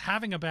that I was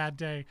having a bad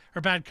day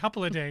or bad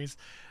couple of days.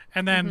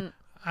 And then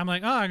I'm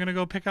like, oh, I'm gonna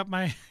go pick up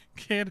my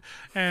kid,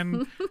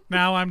 and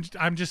now I'm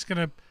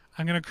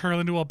gonna curl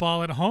into a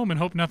ball at home and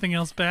hope nothing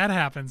else bad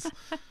happens.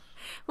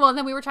 Well, and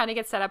then we were trying to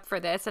get set up for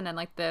this, and then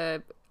like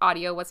the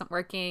audio wasn't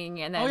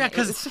working, and then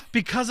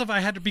because I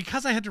had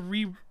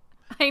to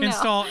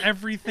install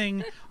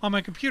everything on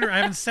my computer. I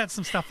haven't set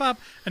some stuff up,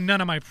 and none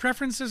of my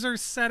preferences are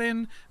set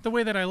in the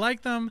way that I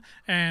like them,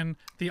 and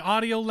the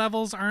audio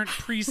levels aren't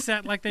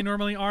preset like they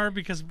normally are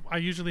because I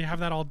usually have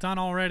that all done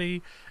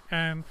already.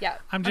 And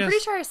I'm pretty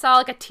sure I saw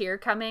like a tear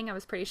coming. I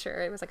was pretty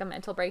sure it was like a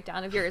mental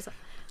breakdown of yours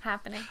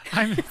happening.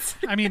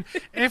 I mean,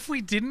 if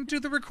we didn't do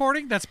the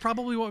recording, that's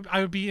probably what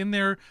I would be in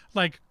there,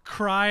 like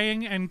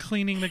crying and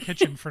cleaning the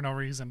kitchen for no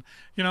reason,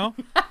 you know,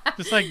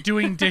 just like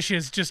doing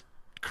dishes, just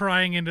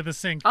crying into the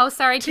sink. Oh,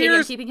 sorry, Katie,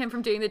 I'm keeping him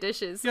from doing the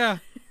dishes. Yeah,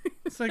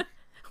 it's like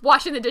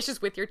washing the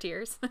dishes with your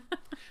tears.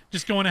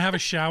 Just going to have a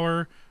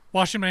shower,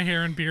 washing my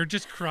hair and beard,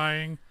 just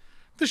crying.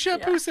 The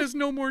shampoo says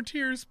no more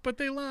tears, but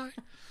they lie.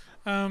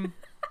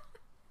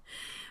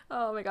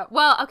 Oh my God.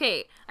 Well,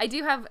 okay. I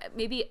do have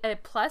maybe a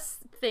plus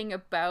thing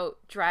about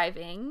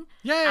driving.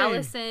 Yay!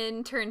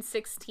 Allison turned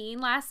 16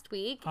 last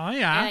week. Oh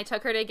yeah. And I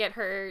took her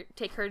to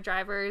take her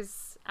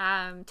driver's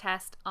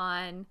test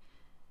on,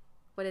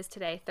 what is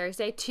today?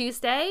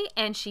 Tuesday,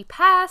 and she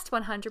passed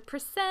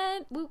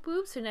 100%. Whoop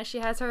whoop. So now she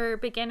has her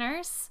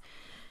beginners,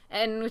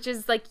 and which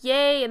is like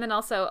yay. And then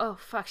also, oh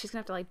fuck, she's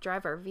gonna have to like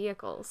drive our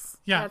vehicles.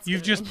 Yeah,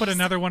 you've just put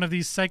another one of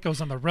these psychos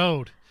on the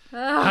road.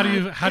 Oh, how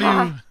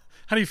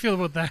do you feel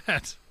about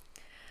that?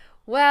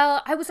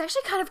 Well, I was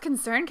actually kind of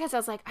concerned because I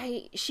was like,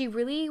 she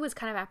really was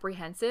kind of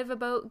apprehensive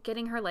about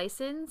getting her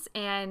license,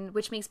 and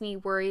which makes me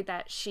worried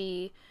that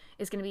she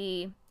is going to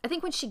be, I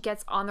think when she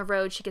gets on the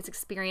road, she gets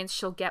experience,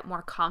 she'll get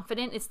more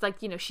confident. It's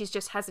like, you know, she's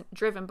just hasn't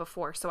driven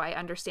before. So I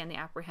understand the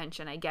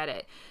apprehension. I get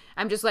it.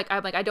 I'm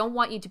like, I don't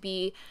want you to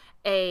be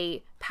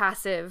a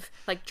passive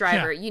like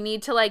driver. Yeah. You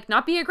need to like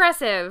not be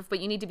aggressive, but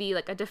you need to be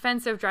like a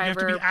defensive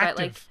driver. You have to be active.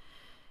 But like,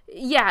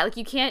 yeah, like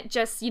you can't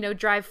just, you know,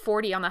 drive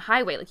 40 on the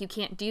highway. Like you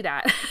can't do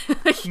that.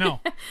 No.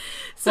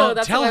 So well,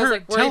 that's tell what I was her,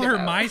 like worried tell her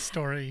about. my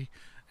story,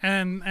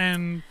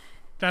 and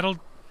that'll,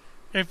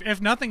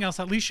 if nothing else,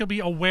 at least she'll be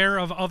aware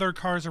of other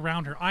cars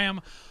around her. I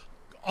am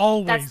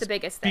always, That's the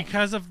biggest thing.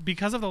 because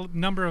of the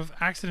number of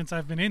accidents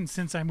I've been in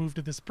since I moved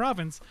to this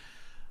province.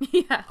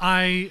 Yeah.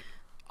 I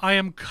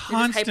am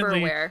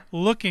constantly hyper-aware.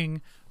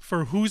 looking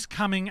for who's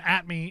coming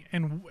at me,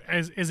 and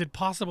is it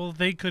possible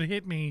they could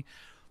hit me?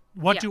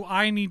 What Yeah. do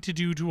I need to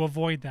do to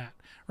avoid that?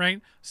 Right.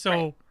 So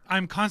Right.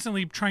 I'm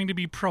constantly trying to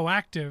be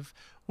proactive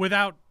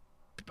without.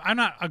 I'm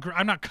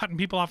not cutting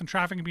people off in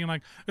traffic and being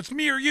like, it's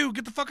me or you,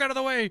 get the fuck out of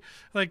the way.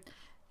 Like,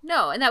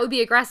 No, and that would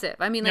be aggressive.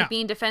 I mean, like Yeah.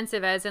 being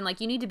defensive as in like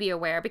you need to be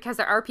aware, because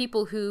there are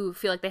people who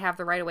feel like they have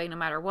the right of way no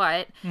matter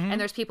what. Mm-hmm. And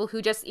there's people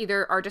who just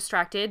either are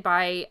distracted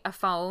by a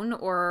phone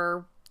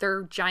or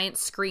their giant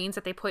screens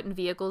that they put in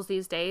vehicles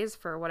these days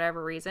for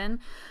whatever reason.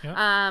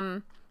 yeah.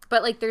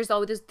 But like there's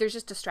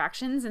just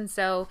distractions, and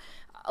so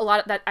a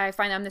lot of that I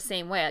find I'm the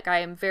same way. Like I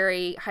am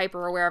very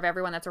hyper aware of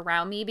everyone that's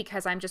around me,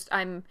 because I'm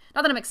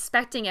not that I'm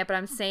expecting it, but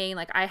I'm saying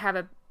like I have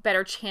a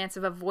better chance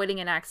of avoiding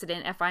an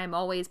accident if I am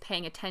always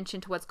paying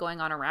attention to what's going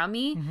on around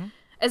me,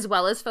 as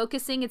well as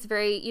focusing. It's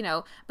very, you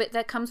know, but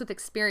that comes with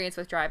experience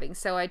with driving.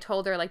 So I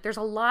told her like there's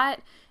a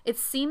lot, it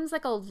seems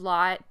like a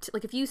lot,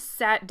 like if you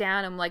sat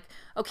down and like,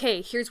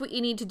 okay, here's what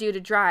you need to do to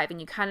drive, and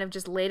you kind of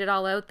just laid it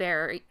all out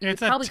there, you would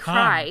It's a probably ton.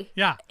 cry.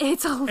 Yeah.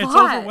 It's a lot. It's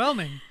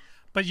overwhelming.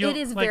 But It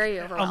is very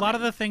A lot overwhelming.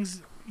 of the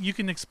things, you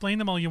can explain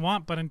them all you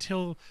want, but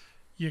until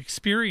you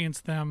experience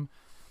them,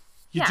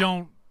 you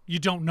Yeah.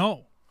 don't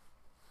know.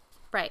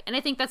 Right. And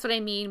I think that's what I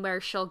mean, where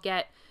she'll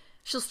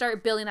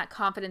start building that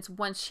confidence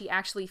once she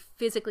actually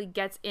physically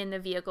gets in the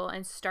vehicle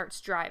and starts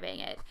driving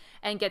it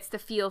and gets the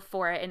feel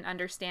for it and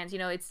understands, you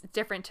know, it's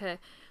different to,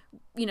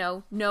 you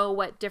know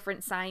what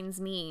different signs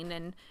mean.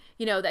 And,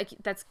 you know,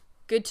 that's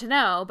good to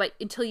know. But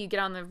until you get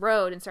on the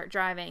road and start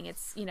driving,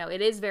 it's, you know, it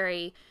is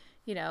very,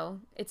 you know,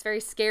 it's very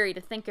scary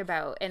to think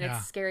about, and Yeah.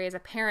 it's scary as a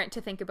parent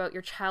to think about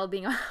your child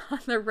being on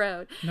the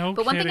road. No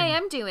But one thing I kidding.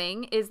 am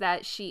doing is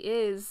that she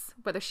is,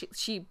 whether she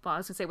well, I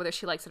was gonna say whether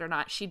she likes it or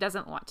not, she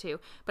doesn't want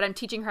to, but I'm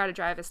teaching her how to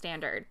drive a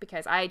standard,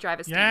 because I drive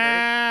a standard.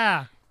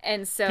 Yeah.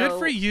 And so Good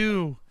for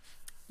you.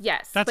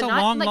 Yes. That's but a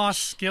not, long like,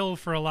 lost skill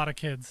for a lot of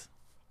kids.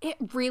 It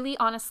really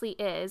honestly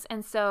is.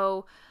 And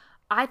so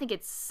I think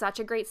it's such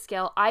a great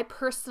skill. I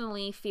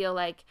personally feel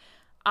like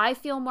I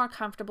feel more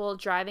comfortable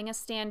driving a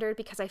standard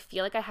because I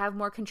feel like I have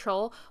more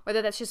control,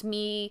 whether that's just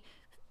me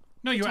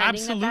No, you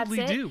pretending that absolutely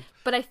that's it. do.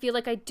 But I feel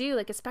like I do,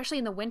 like especially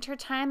in the winter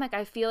time, like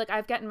I feel like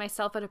I've gotten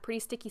myself out of pretty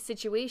sticky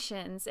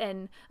situations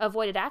and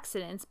avoided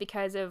accidents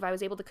because of I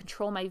was able to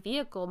control my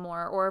vehicle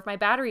more, or if my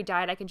battery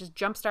died, I can just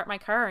jump start my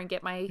car and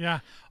get my Yeah.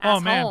 ass Oh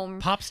man, home.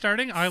 pop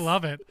starting, I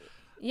love it.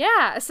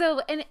 Yeah.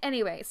 So, and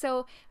anyway,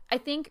 so I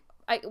think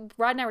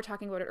Rod and I were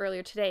talking about it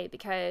earlier today,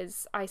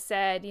 because I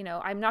said, you know,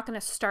 I'm not going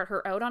to start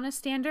her out on a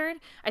standard.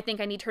 I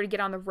think I need her to get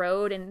on the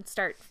road and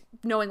start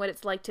knowing what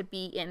it's like to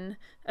be in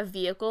a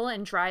vehicle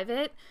and drive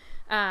it.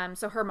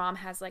 So her mom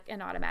has like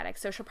an automatic,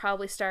 so she'll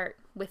probably start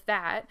with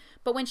that.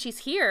 But when she's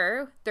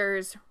here,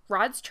 there's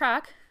Rod's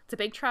truck. It's a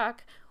big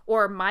truck.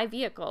 Or my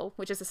vehicle,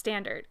 which is a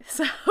standard.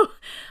 So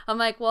I'm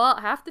like, well,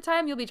 half the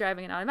time you'll be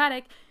driving an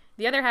automatic.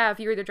 The other half,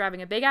 you're either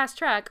driving a big ass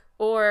truck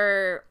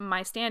or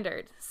my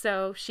standard.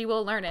 So she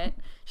will learn it.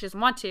 She doesn't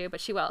want to, but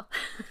she will.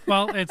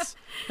 Well, it's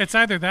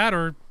either that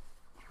or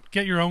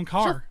get your own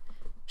car.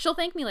 She'll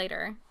thank me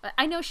later. But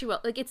I know she will.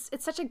 Like it's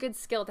such a good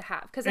skill to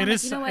have, because It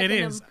is. You know what? It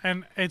And is,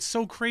 and it's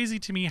so crazy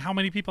to me how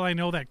many people I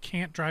know that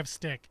can't drive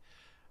stick.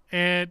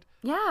 It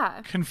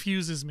yeah,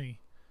 confuses me.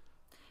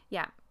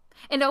 yeah.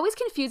 And it always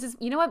confuses.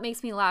 You know what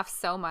makes me laugh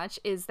so much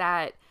is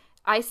that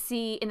I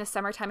see in the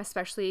summertime,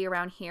 especially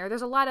around here,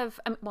 there's a lot of,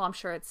 well, I'm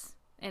sure it's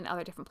in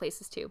other different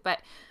places too, but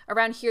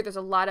around here, there's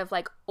a lot of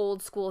like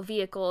old school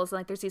vehicles, and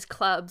like there's these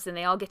clubs, and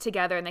they all get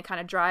together and they kind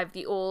of drive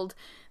the old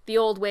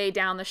way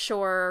down the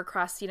shore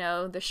across, you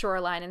know, the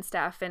shoreline and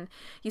stuff. And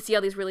you see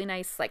all these really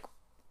nice, like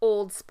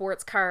old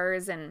sports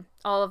cars and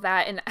all of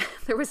that. And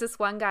there was this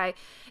one guy,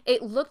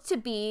 it looked to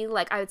be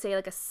like, I would say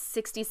like a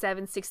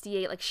 67,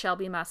 68, like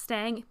Shelby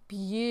Mustang,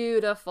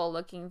 beautiful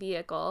looking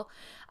vehicle.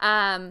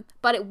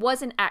 But it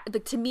wasn't,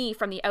 like, to me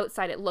from the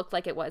outside, it looked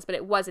like it was, but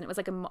it wasn't. It was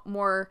like a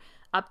more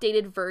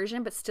updated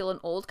version, but still an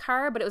old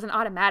car, but it was an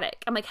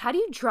automatic. I'm like, how do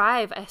you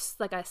drive a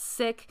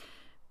sick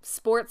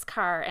sports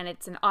car and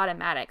it's an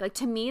automatic? Like,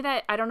 to me,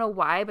 that, I don't know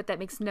why, but that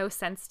makes no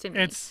sense to me.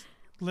 It's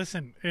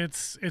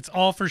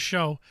all for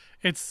show.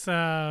 It's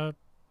like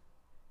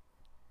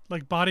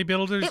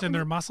bodybuilders and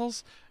their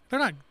muscles. They're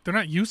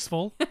not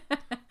useful.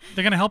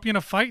 They're gonna help you in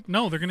a fight?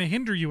 No, they're gonna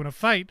hinder you in a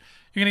fight.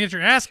 You're gonna get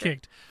your ass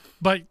kicked.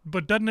 But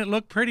doesn't it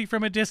look pretty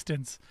from a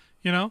distance?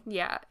 You know?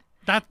 Yeah.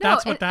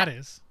 That's what that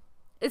is.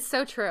 It's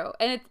so true.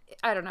 And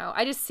I don't know.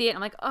 I just see it and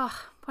I'm like, oh,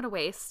 what a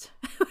waste.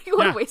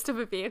 What a waste of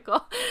a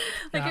vehicle.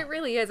 It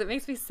really is. It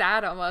makes me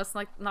sad almost.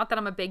 Like, not that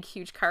I'm a big,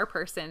 huge car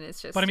person.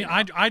 It's just, but I mean,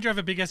 I drive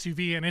a big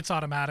SUV and it's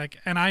automatic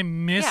and I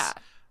miss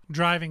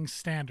driving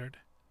standard.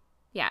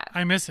 Yeah.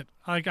 I miss it.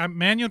 Like,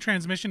 manual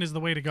transmission is the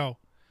way to go.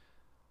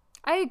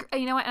 I agree.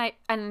 You know what?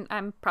 And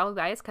I'm probably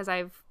biased because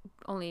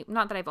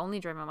not that I've only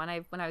driven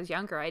one. When I was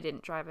younger, I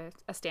didn't drive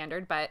a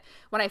standard, but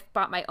when I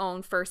bought my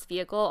own first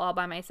vehicle all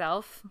by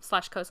myself /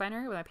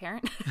 cosigner with my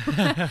parent,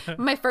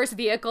 my first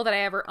vehicle that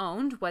I ever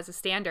owned was a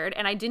standard,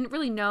 and I didn't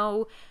really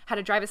know how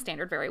to drive a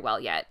standard very well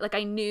yet. Like,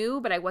 I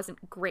knew, but I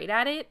wasn't great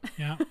at it.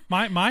 Yeah.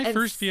 My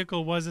first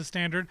vehicle was a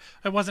standard.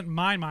 It wasn't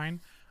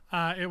mine.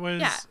 It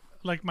was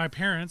like my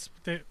parents.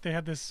 They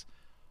had this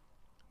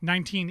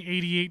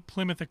 1988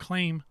 Plymouth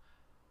Acclaim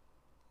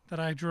that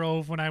I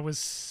drove when I was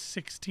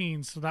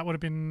 16. So that would have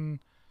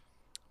been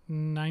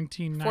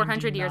 1999.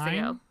 400 years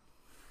ago.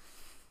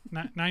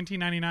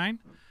 1999.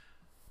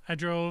 I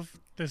drove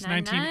this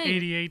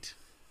 1988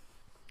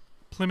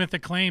 Plymouth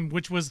Acclaim,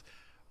 which was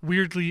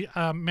weirdly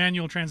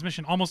manual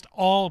transmission. Almost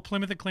all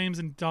Plymouth Acclaims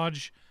and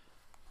Dodge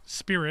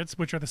Spirits,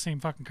 which are the same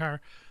fucking car,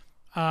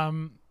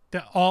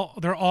 they're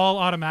all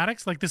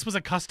automatics. Like, this was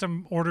a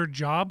custom ordered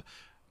job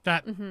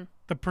that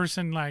the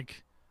person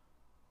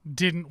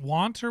didn't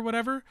want or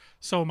whatever,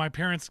 so my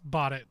parents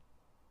bought it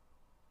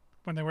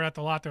when they were at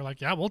the lot. They're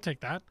like, yeah, we'll take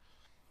that.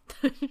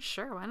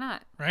 Sure, why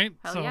not? Right?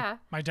 Hell so yeah.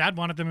 My dad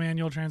wanted the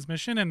manual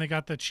transmission, and they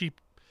got the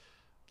cheap,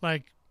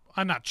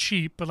 not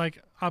cheap, but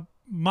a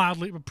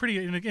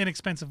pretty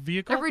inexpensive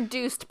vehicle. A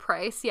reduced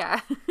price, yeah.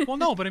 Well,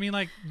 no, but I mean,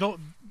 the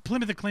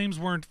Plymouth Acclaims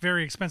weren't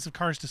very expensive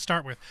cars to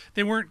start with.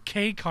 They weren't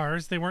K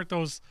cars. They weren't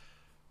those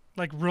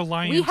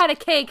Reliant. We had a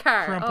K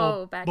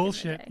car. Back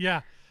bullshit. in the day.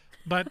 Yeah,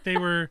 but they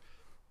were.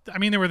 I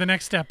mean, they were the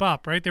next step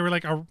up, right? They were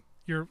like a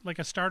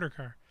starter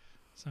car.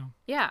 So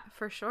yeah,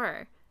 for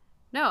sure.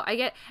 No, I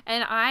get,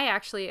 and I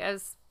actually,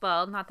 as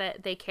well, not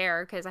that they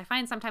care, because I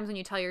find sometimes when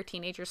you tell your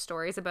teenagers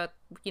stories about,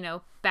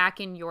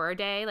 back in your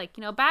day,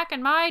 back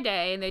in my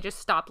day, and they just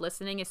stop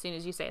listening as soon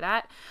as you say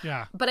that.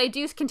 Yeah. But I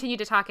do continue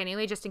to talk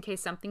anyway, just in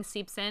case something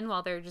seeps in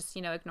while they're just,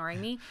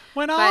 ignoring me.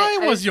 When I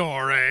was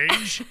your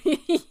age.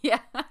 Yeah.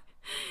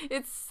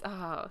 It's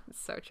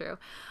so true.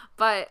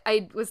 But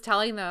I was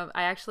telling them,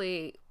 I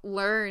actually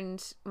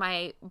learned,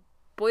 my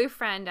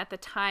boyfriend at the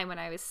time when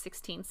I was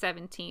 16,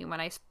 17,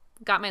 when I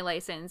got my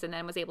license and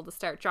then was able to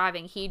start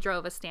driving, he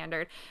drove a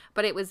standard,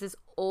 but it was this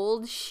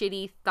old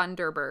shitty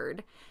Thunderbird.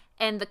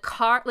 And the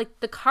car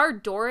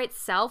door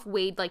itself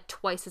weighed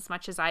twice as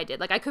much as I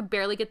did. I could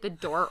barely get the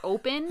door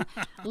open,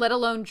 let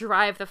alone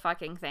drive the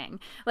fucking thing.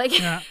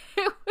 It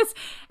was,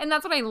 and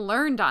that's what I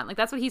learned on.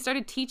 That's what he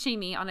started teaching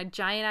me on a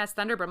giant ass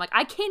Thunderbird. I'm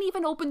I can't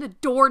even open the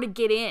door to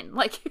get in.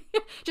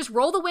 Just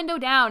roll the window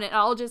down and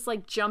I'll just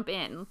jump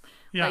in.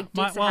 Yeah,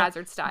 Dukes of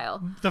Hazzard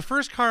style. The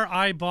first car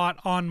I bought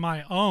on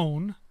my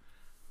own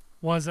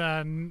was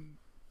a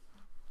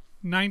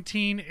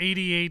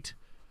 1988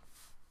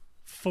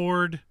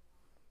 Ford.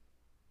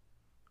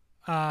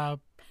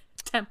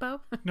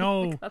 Tempo?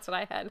 No. That's what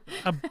I had.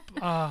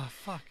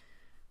 Fuck.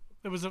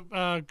 It was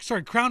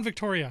Crown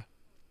Victoria.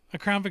 A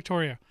Crown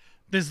Victoria.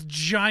 This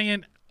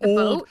giant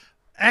old boat?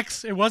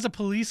 It was a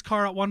police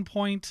car at one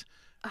point,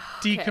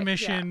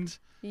 decommissioned.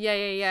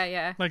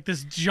 Yeah.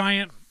 This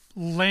giant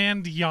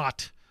land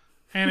yacht.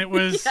 And it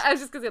was... I was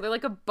just going to say, they're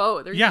like a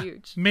boat. They're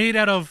huge. Made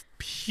out of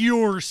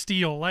pure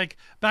steel.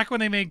 Back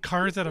when they made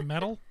cars out of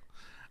metal.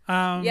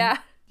 Yeah.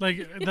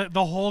 The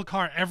whole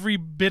car, every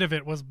bit of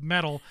it was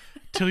metal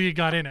till you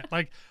got in it.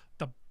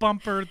 The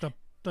bumper,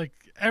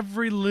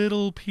 every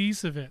little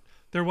piece of it.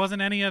 There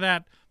wasn't any of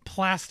that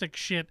plastic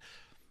shit.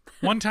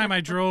 One time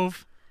I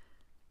drove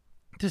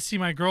to see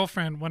my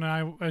girlfriend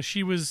when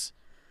she was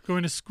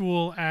going to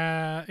school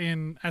at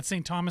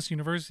St. Thomas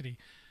University.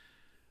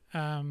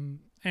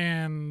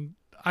 And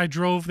I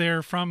drove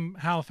there from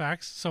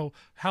Halifax. So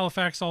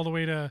Halifax all the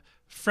way to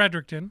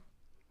Fredericton.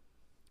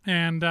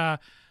 And by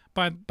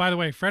the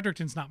way,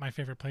 Fredericton's not my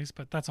favorite place,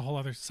 but that's a whole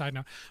other side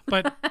note.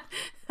 But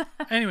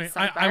anyway,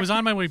 I was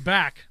on my way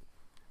back,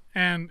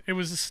 and it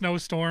was a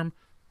snowstorm,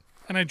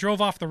 and I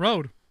drove off the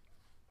road.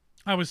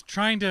 I was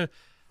trying to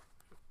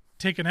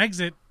take an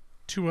exit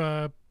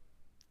to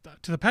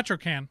the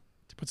Petrocan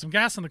to put some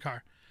gas in the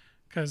car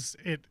because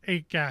it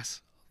ate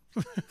gas.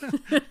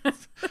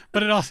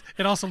 But it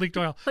also leaked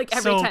oil.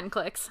 Every 10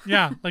 clicks.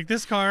 Yeah,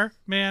 this car,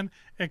 man,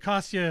 it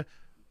costs you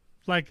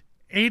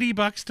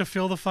 $80 to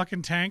fill the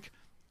fucking tank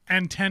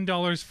and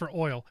 $10 for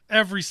oil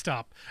every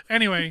stop.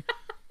 Anyway,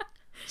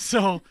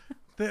 so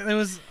it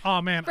was,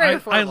 oh man,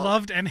 I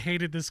loved and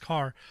hated this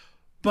car.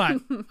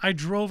 But I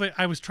drove it.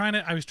 I was trying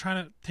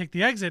to take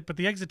the exit, but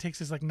the exit takes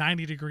this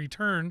 90-degree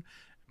turn.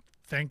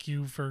 Thank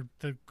you for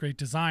the great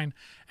design.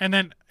 And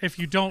then if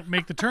you don't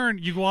make the turn,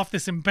 you go off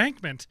this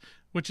embankment,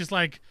 which is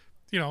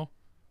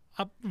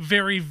up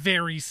very,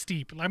 very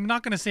steep. I'm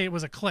not going to say it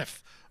was a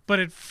cliff, but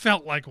it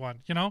felt like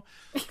one,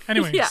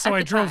 Anyway, yeah, so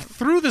I drove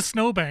through the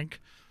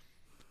snowbank,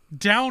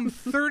 down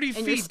 30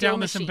 feet down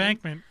this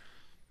embankment.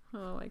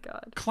 Oh my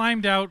God.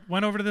 Climbed out,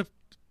 went over to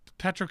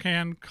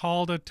Petrocan,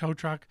 called a tow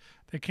truck.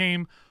 They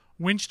came,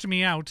 winched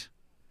me out,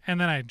 and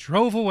then I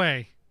drove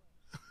away.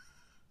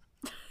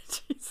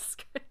 Jesus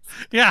Christ.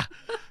 Yeah.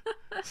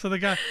 So the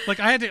guy,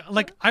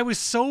 I was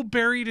so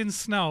buried in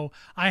snow,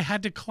 I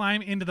had to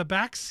climb into the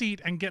back seat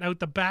and get out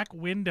the back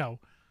window,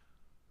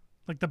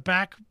 like the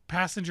back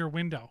passenger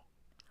window,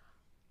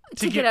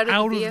 to get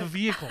out of the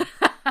vehicle.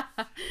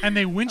 And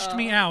they winched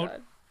me out,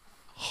 God.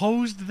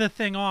 hosed the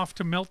thing off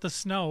to melt the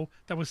snow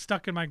that was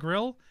stuck in my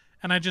grill,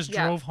 and I just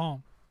drove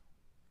home.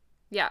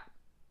 Yeah.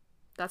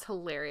 That's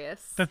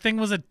hilarious. The thing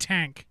was a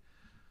tank.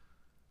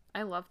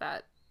 I love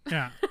that.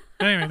 Yeah.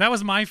 But anyway, that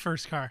was my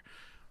first car.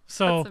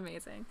 So That's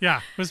amazing. yeah,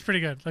 it was pretty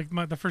good. Like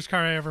the first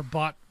car I ever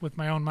bought with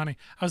my own money.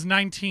 I was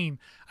 19.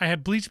 I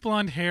had bleach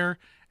blonde hair,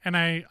 and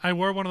I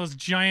wore one of those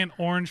giant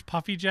orange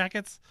puffy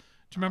jackets.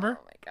 Do you remember?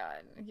 Oh my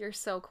God. You're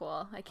so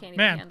cool. I can't even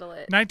Man, handle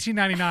it.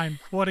 1999.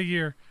 What a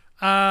year.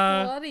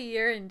 What a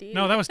year indeed.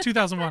 No, that was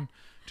 2001.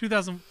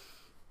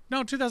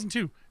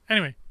 2002.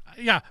 Anyway,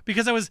 yeah,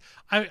 because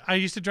I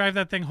used to drive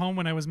that thing home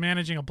when I was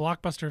managing a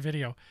Blockbuster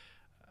video.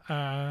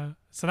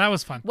 So that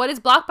was fun. What is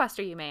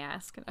Blockbuster, you may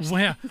ask?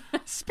 Well, yeah.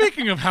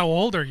 Speaking of how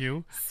old are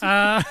you?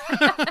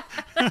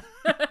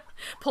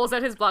 Pulls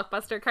out his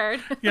Blockbuster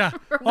card. Yeah.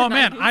 from Oh, the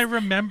man, 90s. I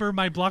remember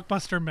my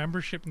Blockbuster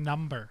membership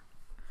number.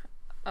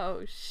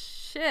 Oh,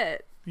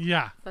 shit.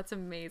 Yeah. That's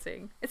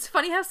amazing. It's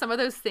funny how some of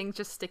those things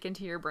just stick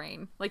into your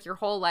brain, like your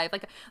whole life,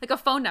 like a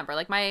phone number.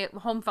 Like my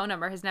home phone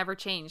number has never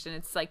changed, and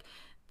it's like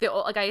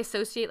I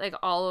associate like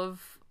all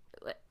of,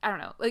 I don't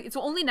know, like it's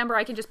the only number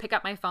I can just pick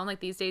up my phone.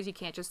 Like these days, you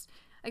can't just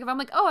like if I'm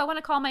like, oh, I want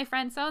to call my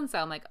friend so and so.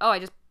 I'm like, oh, I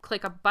just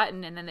click a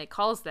button and then it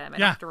calls them. I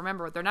don't have to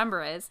remember what their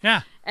number is.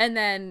 Yeah. And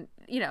then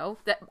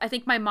I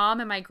think my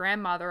mom and my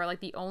grandmother are like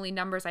the only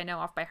numbers I know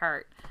off by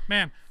heart.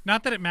 Man,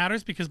 not that it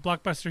matters because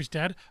Blockbuster's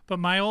dead, but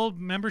my old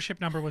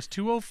membership number was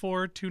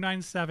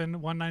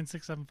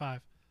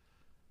 204-297-19675.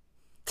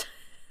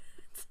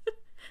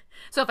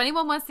 So if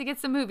anyone wants to get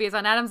some movies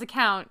on Adam's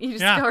account, you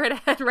just go right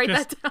ahead, write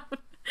that down.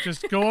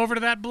 Just go over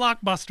to that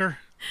Blockbuster,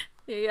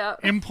 Yeah.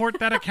 import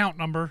that account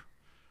number.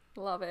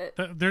 Love it.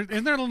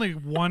 Isn't there only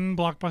one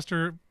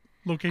Blockbuster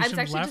location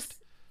left?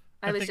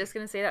 I was just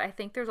going to say that I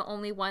think there's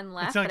only one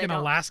left. It's like but in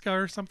Alaska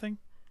or something.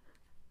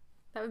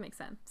 That would make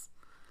sense.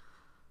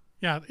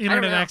 Yeah,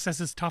 internet access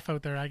is tough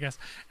out there, I guess.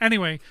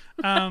 Anyway,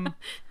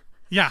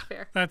 yeah,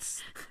 Fair.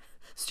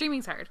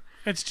 Streaming's hard.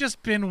 It's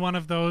just been one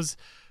of those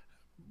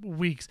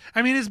weeks.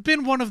 I mean, it's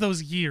been one of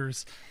those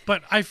years,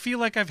 but I feel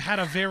like I've had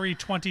a very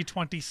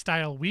 2020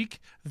 style week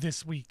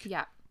this week.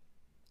 Yeah.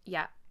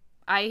 Yeah.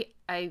 I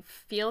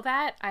feel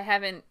that. I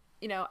haven't,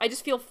 I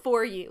just feel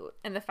for you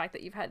and the fact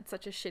that you've had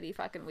such a shitty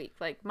fucking week.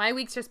 Like my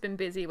week's just been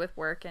busy with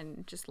work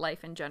and just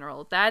life in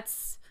general.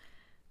 That's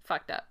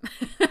fucked up.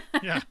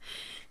 Yeah.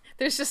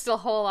 There's just a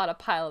whole lot of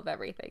pile of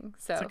everything.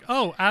 So it's like,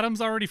 oh, Adam's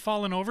already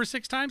fallen over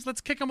 6 times. Let's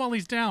kick him while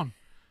he's down.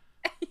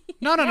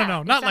 No, Yeah,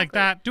 not exactly. like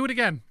that. Do it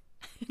again.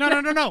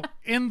 No.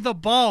 In the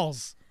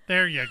balls.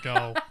 There you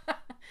go.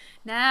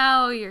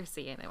 Now you're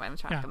seeing what I'm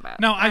talking about.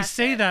 No, I That's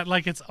say it. that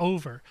like it's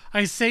over.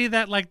 I say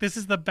that like this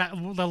is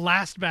the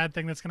last bad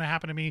thing that's going to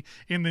happen to me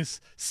in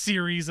this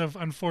series of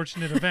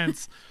unfortunate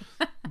events.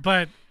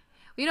 But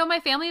my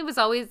family was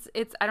always,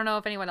 I don't know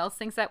if anyone else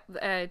thinks that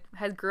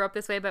has grew up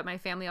this way, but my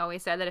family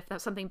always said that if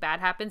something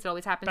bad happens, it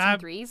always happens in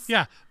threes.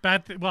 Yeah,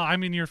 well, I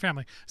mean your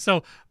family.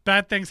 So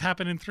bad things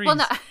happen in threes. Well,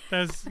 no.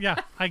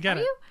 I get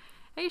it.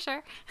 Are you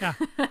sure? Yeah.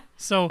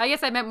 So I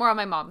guess I meant more on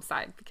my mom's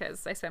side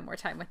because I spend more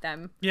time with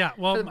them. Yeah,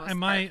 well, for the most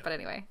part, but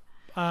anyway.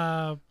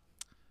 Aunt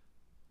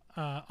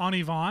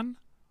Yvonne.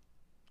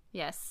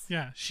 Yes.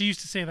 Yeah, she used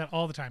to say that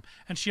all the time,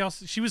 and she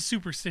was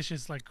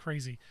superstitious like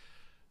crazy.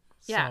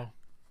 Yeah. So.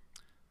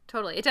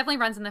 Totally. It definitely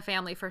runs in the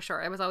family for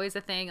sure. It was always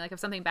a thing. Like if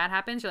something bad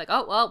happens, you're like,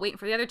 oh well, waiting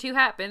for the other 2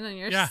 happen, and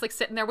you're just like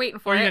sitting there waiting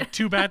for it. You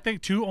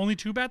get only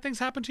 2 bad things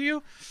happen to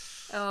you.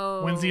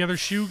 Oh. When's the other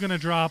shoe gonna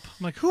drop?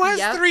 I'm like, who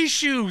has 3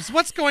 shoes?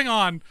 What's going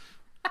on?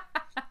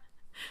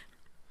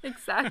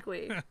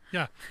 Exactly.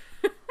 Yeah.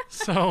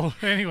 So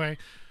anyway,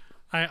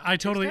 I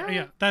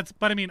totally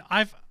but I mean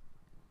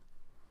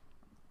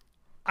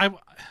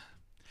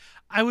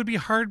I would be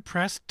hard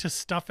pressed to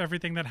stuff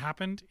everything that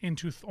happened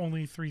into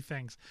only 3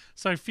 things.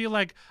 So I feel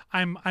like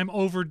I'm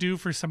overdue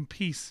for some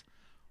peace.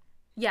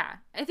 Yeah,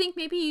 I think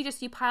maybe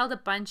you piled a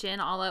bunch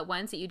in all at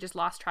once that you just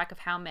lost track of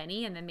how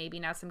many, and then maybe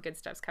now some good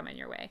stuff's coming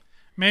your way.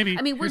 Maybe.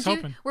 I mean,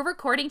 hoping. we're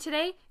recording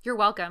today. You're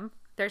welcome.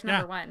 There's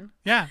number 1.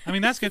 Yeah, I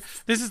mean that's good.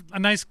 This is a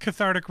nice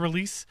cathartic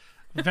release,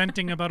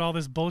 venting about all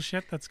this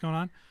bullshit that's going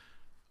on.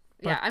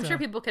 But, yeah, I'm sure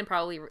people can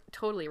probably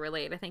totally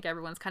relate. I think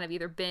everyone's kind of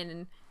either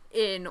been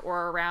in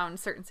or around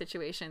certain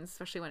situations,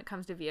 especially when it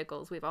comes to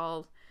vehicles. We've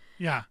all.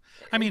 Yeah.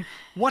 I mean,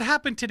 what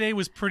happened today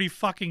was pretty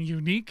fucking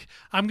unique.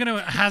 I'm going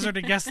to hazard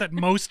a guess that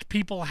most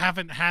people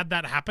haven't had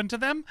that happen to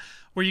them,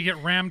 where you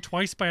get rammed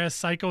twice by a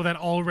psycho that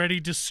already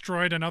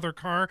destroyed another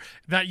car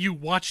that you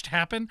watched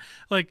happen.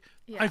 Like,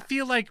 I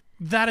feel like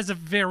that is a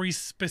very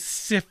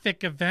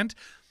specific event,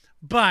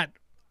 but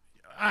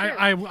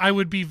I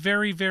would be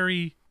very,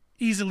 very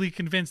easily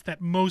convinced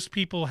that most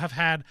people have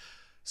had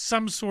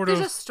some sort There's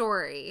of a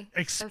story.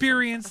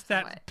 experience of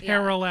some- that yeah.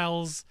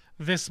 parallels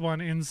this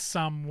one in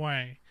some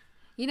way.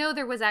 You know,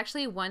 there was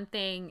actually one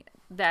thing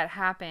that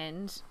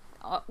happened,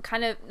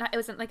 kind of, not, it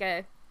wasn't like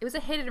it was a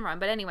hit and run,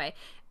 but anyway,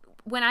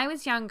 when I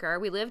was younger,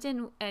 we lived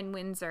in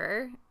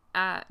Windsor,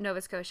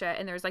 Nova Scotia,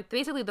 and there was like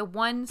basically the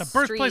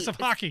birthplace of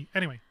hockey.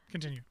 Anyway,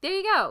 continue. There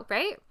you go,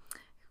 right?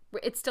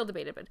 It's still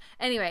debated, but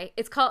anyway,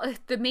 it's called,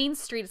 the main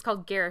street is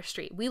called Garrish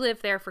Street. We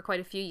lived there for quite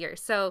a few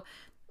years. So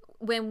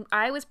when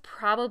I was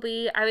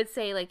probably, I would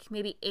say like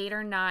maybe 8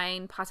 or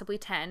 9, possibly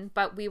 10,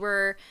 but we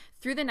were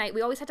through the night.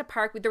 We always had to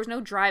park. There was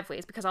no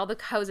driveways because all the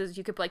houses,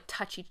 you could like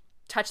touch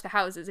the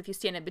houses if you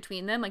stand in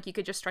between them. Like you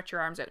could just stretch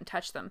your arms out and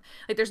touch them.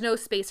 Like there's no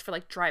space for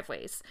like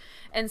driveways.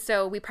 And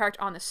so we parked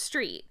on the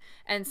street.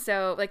 And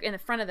so like in the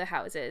front of the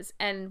houses.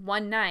 And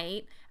one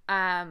night,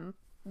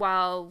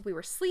 while we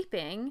were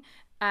sleeping,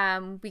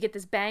 we get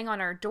this bang on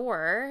our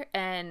door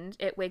and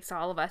it wakes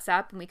all of us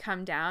up and we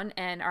come down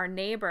and our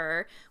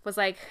neighbor was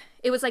like,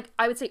 it was like,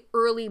 I would say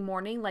early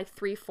morning, like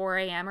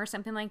 3-4 a.m. or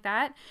something like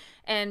that.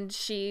 And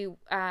she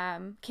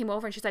came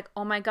over and she's like,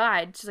 oh my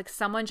God. She's like,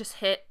 someone just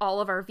hit all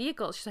of our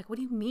vehicles. She's like, what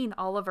do you mean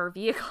all of our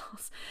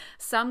vehicles?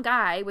 Some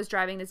guy was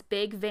driving this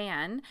big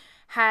van,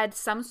 had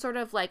some sort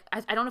of like,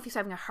 I don't know if he's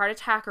having a heart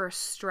attack or a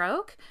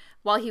stroke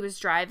while he was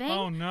driving.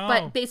 Oh no.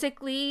 But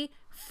basically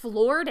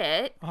floored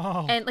it.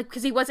 Oh. And like,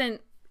 because he wasn't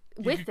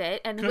with it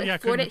and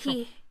floored it,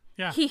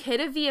 he hit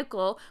a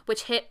vehicle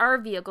which hit our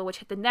vehicle which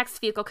hit the next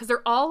vehicle because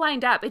they're all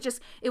lined up.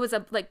 It was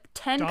a like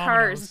 10 Dominoes.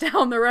 cars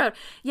down the road.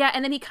 Yeah.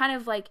 And then he kind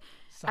of like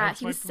he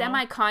was Sideswiped them all?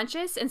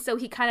 semi-conscious, and so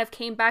he kind of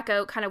came back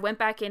out, kind of went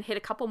back in, hit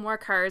a couple more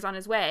cars on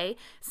his way,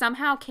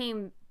 somehow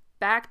came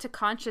back to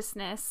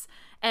consciousness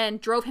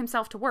and drove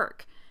himself to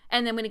work.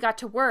 And then when he got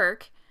to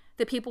work,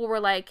 the people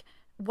were like,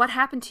 what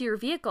happened to your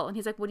vehicle? And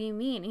he's like, what do you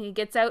mean? And he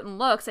gets out and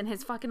looks, and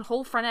his fucking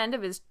whole front end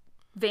of his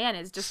van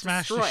is just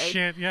Smashed to destroyed.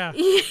 shit, yeah.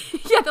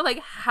 Yeah, they're like,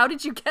 how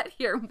did you get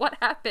here? What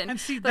happened? And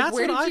see, like, that's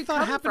where what did I you thought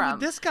come happened from? with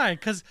this guy,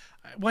 because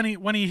when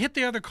he hit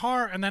the other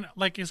car and then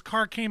like his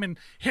car came and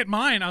hit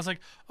mine, I was like,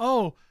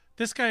 oh,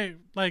 this guy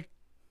like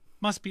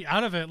must be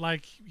out of it.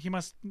 Like he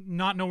must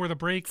not know where the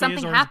brake Something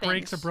is, or happened. his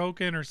brakes are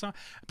broken or something.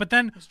 But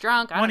then He's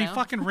drunk. I when don't he know.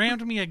 fucking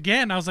rammed me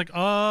again, I was like,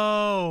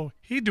 oh,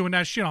 he doing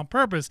that shit on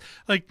purpose.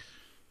 Like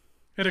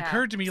it Yeah.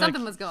 occurred to me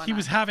Something like was going he on.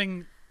 was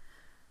having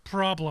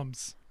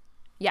problems.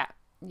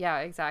 Yeah,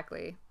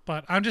 exactly.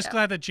 But I'm just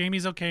glad that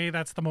Jamie's okay.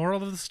 That's the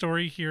moral of the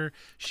story here.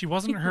 She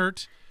wasn't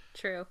hurt.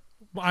 True.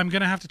 I'm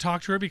gonna have to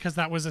talk to her because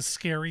that was a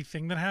scary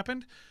thing that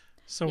happened.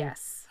 So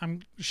Yes.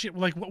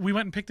 we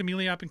went and picked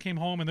Amelia up and came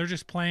home, and they're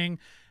just playing,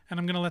 and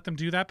I'm gonna let them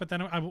do that. But then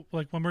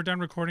when we're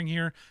done recording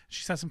here,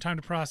 she's had some time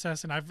to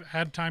process, and I've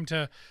had time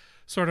to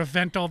sort of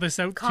vent all this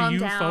out Calm to you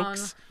down.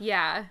 folks.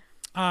 Yeah.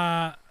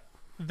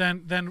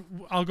 Then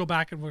I'll go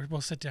back and we'll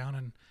sit down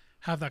and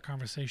have that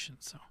conversation.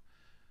 So,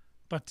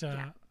 but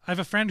I have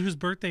a friend whose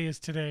birthday is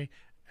today,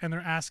 and they're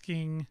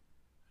asking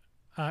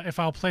if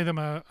I'll play them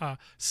a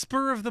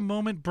spur of the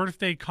moment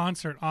birthday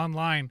concert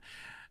online.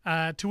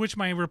 To which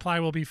my reply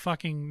will be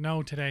fucking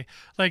no today.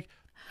 Like,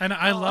 and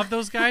I love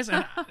those guys,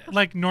 and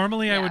like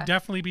normally I would Yeah.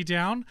 definitely be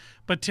down,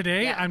 but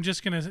today Yeah. I'm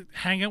just gonna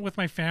hang out with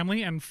my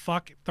family and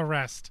fuck the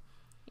rest.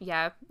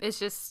 Yeah. It's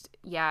just,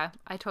 yeah,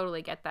 I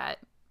totally get that.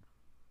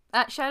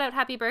 Shout out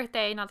happy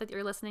birthday. Not that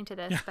you're listening to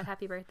this, but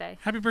happy birthday.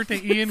 Happy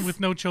birthday, Ian, with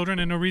no children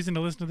and no reason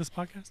to listen to this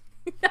podcast.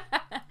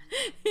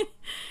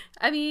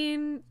 I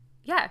mean,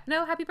 yeah,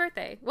 no, happy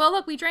birthday. Well,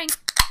 look, we drank.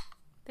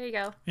 There you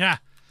go. Yeah.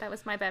 That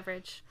was my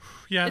beverage.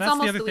 Yeah, It's that's the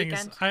almost other the thing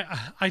weekend. is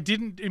I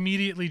didn't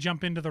immediately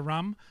jump into the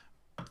rum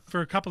for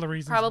a couple of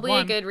reasons. Probably a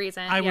One, good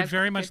reason. I Yeah, would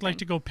very good much like thing.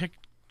 to go pick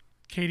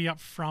Katie up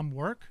from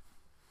work.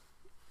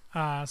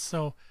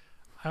 So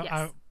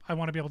Yes. I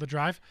want to be able to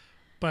drive.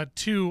 But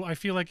two, I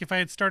feel like if I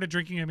had started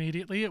drinking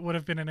immediately, it would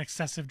have been an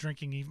excessive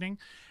drinking evening.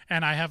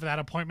 And I have that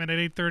appointment at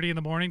 8:30 in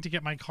the morning to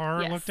get my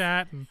car Yes. looked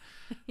at. And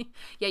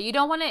Yeah, you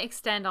don't want to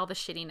extend all the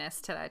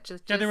shittiness to that.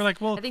 Just yeah, they were like,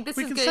 well, I think this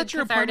we is can good, set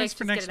your cathartic, appointments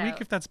for just get next it week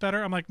out. if that's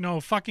better. I'm like, no,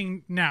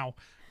 fucking now.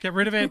 Get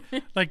rid of it.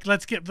 Like,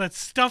 let's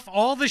stuff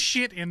all the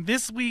shit in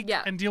this week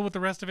Yeah. and deal with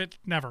the rest of it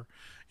never.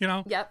 You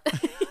know? Yep.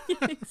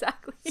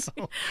 Exactly. So,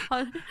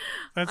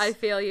 I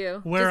feel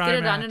you. where Just get I'm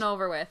it done at. and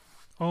over with.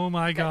 Oh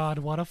my God,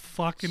 what a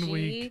fucking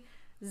week.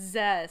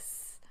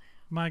 Jesus.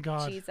 My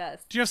God.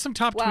 Jesus. Do you have some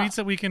top Wow. tweets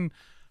that we can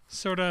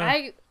sort of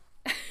I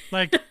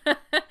like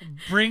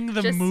bring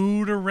the Just-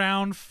 mood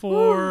around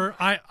for?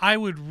 I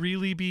would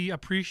really be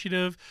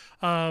appreciative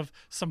of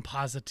some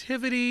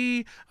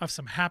positivity, of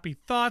some happy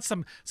thoughts,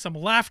 some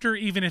laughter,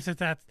 even if it's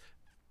that,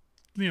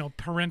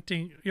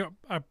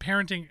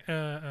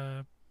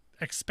 parenting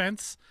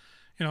expense.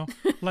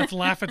 Let's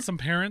laugh at some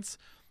parents.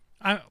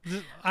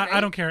 I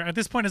don't care at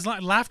this point. As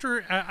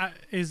laughter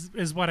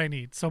is what I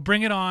need. So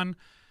bring it on.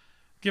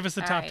 Give us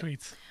the All top right.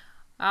 tweets.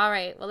 All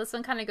right. Well, this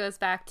one kind of goes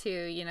back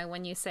to,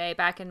 when you say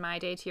back in my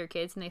day to your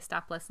kids and they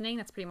stop listening,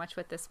 that's pretty much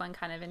what this one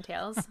kind of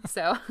entails.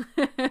 So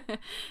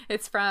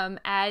it's from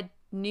Add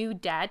New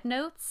Dad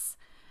Notes.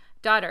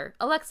 Daughter,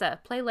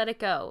 Alexa, play Let It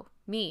Go.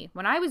 Me,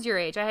 when I was your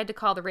age, I had to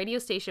call the radio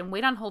station,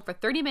 wait on hold for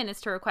 30 minutes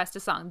to request a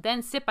song,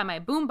 then sit by my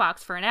boombox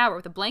for an hour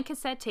with a blank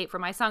cassette tape for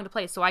my song to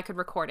play so I could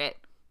record it.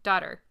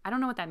 Daughter, I don't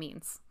know what that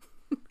means.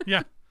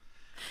 Yeah.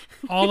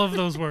 All of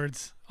those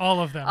words. All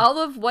of them. All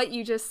of what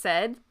you just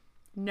said,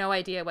 no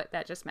idea what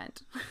that just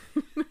meant.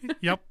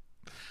 Yep.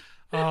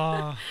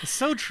 It's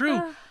so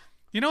true.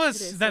 You know,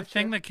 it's that so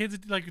thing true. that kids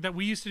like that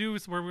we used to do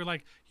is where we're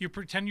like, you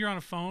pretend you're on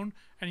a phone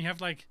and you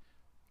have like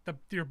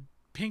your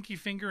pinky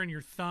finger and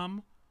your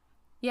thumb,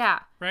 Yeah.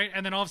 right?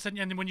 And then all of a sudden,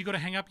 and then when you go to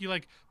hang up, you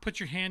like put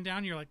your hand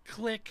down, you're like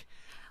click.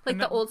 Like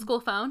And the that- old school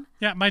phone.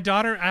 Yeah, my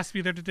daughter asked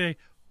me the other day,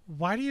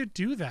 why do you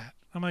do that?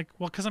 I'm like,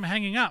 well, because I'm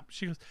hanging up.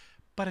 She goes,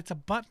 but it's a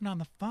button on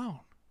the phone.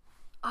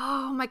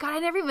 Oh my God, I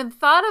never even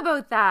thought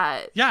about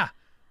that. Yeah.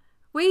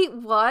 Wait,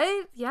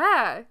 what?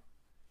 Yeah.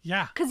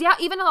 Yeah. Because, yeah,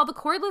 even all the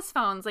cordless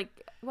phones, like,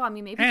 well, I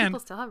mean, maybe And people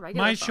still have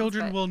regular my phones,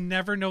 children but- will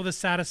never know the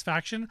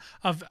satisfaction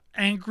of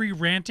angry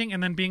ranting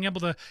and then being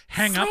able to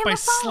hang up Slam by the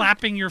phone.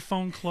 slapping your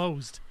phone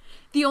closed.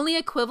 The only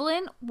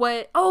equivalent, I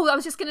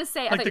was just going to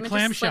say, I Like thought the you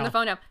meant just slam clamshell. the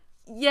phone down.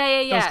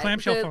 Yeah. Those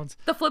clamshell the, phones.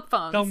 The flip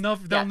phones. They'll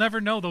Yeah. never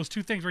know those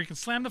two things where you can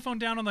slam the phone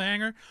down on the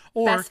hanger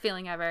or Best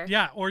feeling ever.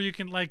 yeah, or you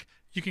can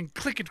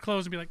click it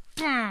closed and be like,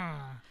 "Bah."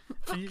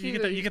 And you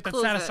get that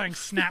close it. satisfying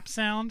snap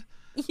sound.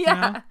 Yeah.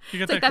 know? You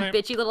get It's like that that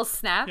bitchy little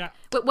snap. Yeah.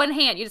 But one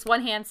hand, you just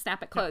one hand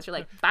snap it closed. You're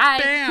like, bye.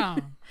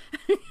 Bam!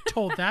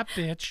 Told that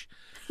bitch.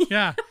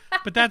 Yeah,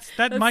 but that's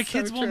my so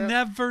kids will true.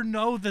 never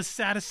know the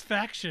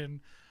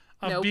satisfaction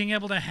of Nope. being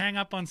able to hang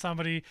up on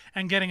somebody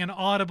and getting an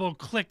audible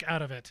click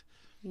out of it.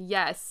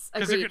 Yes.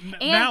 Because Agreed.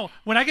 And now,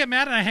 when I get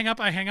mad and I hang up,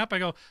 I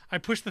go, I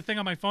push the thing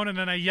on my phone and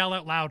then I yell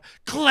out loud,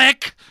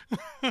 click!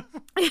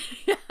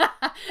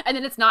 and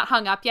then it's not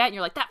hung up yet, and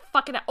you're like, that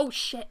fucking, oh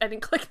shit, I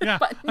didn't click the Yeah,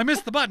 button. I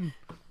missed the button.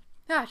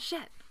 Ah,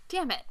 shit.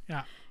 Damn it.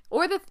 Yeah.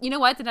 Or you know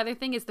what? Another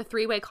thing is the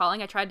three-way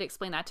calling. I tried to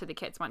explain that to the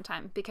kids one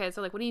time because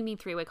they're like, what do you mean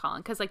three-way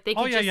calling? Because like they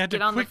could Oh, yeah, just you had get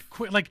to on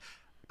quick, like,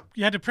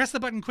 you had to press the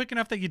button quick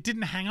enough that you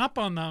didn't hang up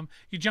on them.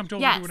 You jumped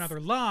over Yes. to another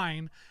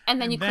line.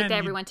 And then you clicked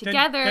everyone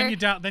together.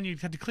 Then you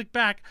had to click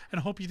back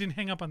and hope you didn't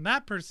hang up on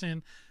that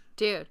person.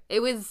 Dude, it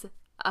was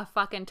a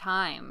fucking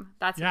time.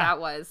 That's Yeah. what that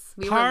was.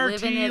 We were Party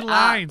living it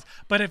lines. up.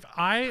 But if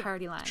I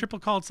Party line. triple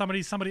called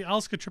somebody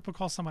else could triple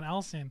call someone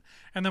else in,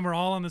 and then we're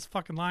all on this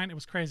fucking line. It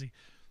was crazy.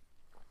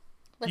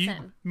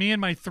 Listen. Me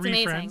and my three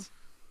amazing. friends.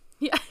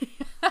 Yeah.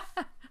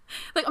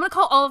 Like, I'm going to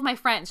call all of my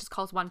friends. Just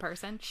calls one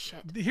person.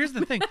 Shit. Here's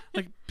the thing.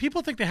 Like,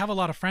 people think they have a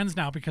lot of friends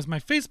now because my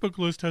Facebook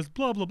list has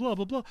blah, blah, blah,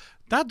 blah,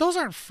 blah. Those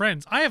aren't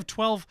friends. I have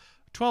 12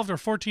 or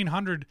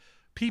 1,400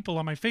 people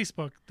on my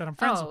Facebook that I'm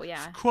friends Oh,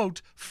 yeah.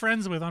 quote,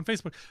 friends with on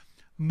Facebook.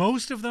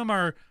 Most of them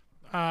are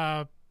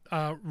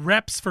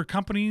reps for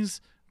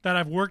companies that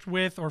I've worked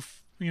with or,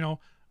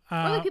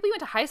 Or like people you went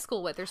to high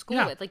school with or school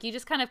yeah. with. Like, you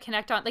just kind of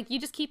connect on, like, you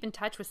just keep in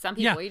touch with some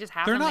people. You just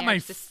have they're them not there. my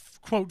It's just,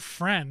 quote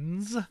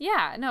friends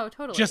yeah, no,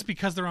 totally. just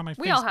because they're on my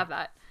Facebook. we all have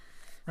that.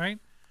 Right?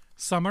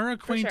 Some are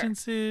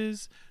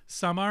acquaintances,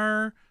 some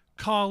are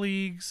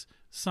colleagues,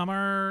 some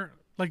are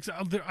like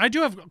I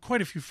do have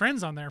quite a few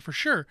friends on there for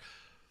sure.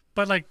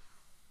 But like,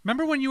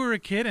 remember when you were a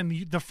kid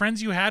and the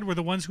friends you had were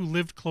the ones who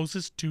lived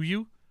closest to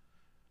you?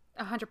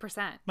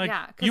 100%. Like,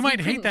 yeah. 'cause you might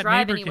hate couldn't that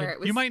drive neighbor anywhere. kid. It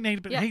was- You might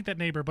yeah. hate that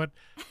neighbor, but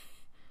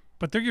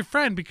they're your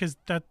friend because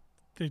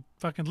they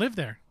fucking live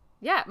there.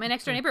 Yeah, my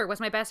next door neighbor was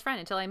my best friend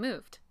until I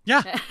moved.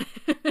 Yeah.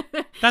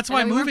 That's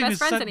why And then we weren't moving best was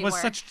friends anymore.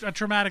 such a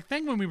traumatic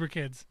thing when we were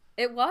kids.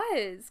 It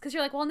was because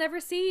you're like, well, I'll never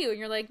see you, and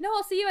you're like, no,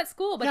 I'll see you at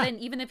school. But Yeah. then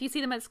even if you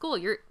see them at school,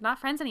 you're not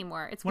friends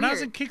anymore. It's When weird. I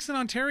was in Kingston,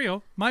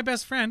 Ontario, my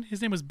best friend,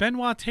 his name was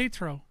Benoit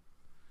Tétreault.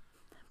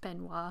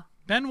 Benoit.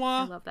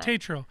 Benoit love that.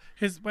 Tétreault.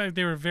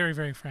 They were very,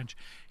 very French.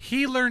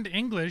 He learned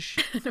English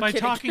by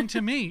kidding. talking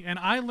to me, and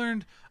I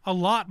learned a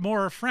lot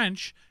more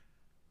French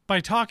by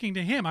talking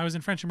to him. I was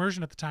in French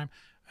immersion at the time,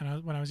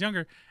 and when I was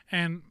younger,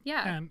 and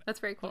Yeah, and that's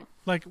very cool.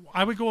 like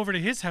I would go over to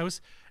his house,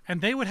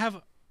 and they would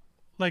have,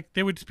 like,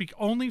 they would speak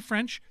only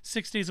French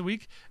 6 days a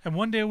week, and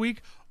 1 day a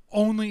week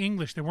only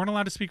English. They weren't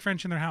allowed to speak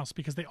French in their house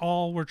because they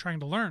all were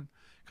trying to learn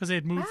because they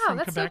had moved Wow, from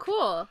that's Quebec, so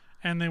cool.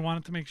 and they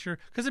wanted to make sure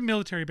because a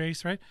military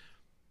base, right?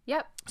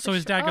 Yep. So for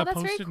his dad sure. got Oh, that's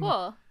posted very and-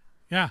 cool.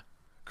 Yeah,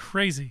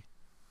 crazy.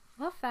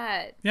 Love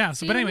that. Yeah, so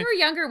See, but when anyway- we were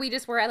younger, we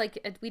just were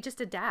like, we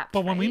just adapt.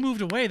 But when we right?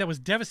 moved away, that was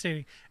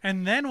devastating.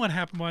 And then what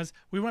happened was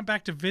we went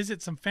back to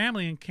visit some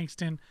family in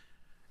Kingston,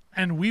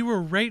 and we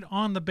were right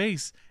on the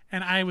base.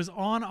 And I was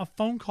on a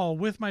phone call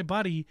with my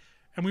buddy,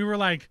 and we were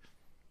like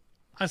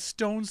a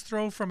stone's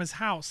throw from his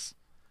house,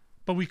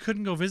 but we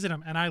couldn't go visit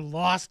him. And I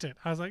lost it.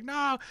 I was like,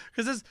 no,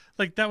 because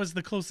that was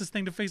the closest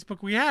thing to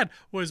Facebook we had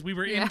was we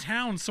were Yeah. in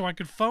town, so I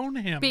could phone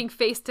him. being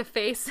face to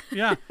face.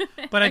 Yeah,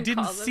 but I and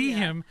didn't call them, see yeah.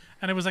 him,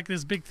 and it was like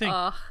this big thing.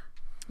 Yeah.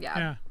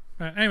 Yeah,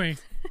 but anyway,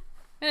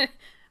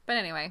 But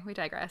anyway, we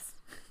digress.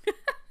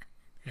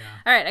 yeah.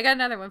 All right, I got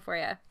another one for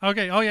you.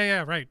 Okay. Oh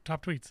yeah, right.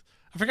 Top tweets.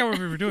 I forgot what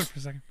we were doing for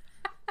a second.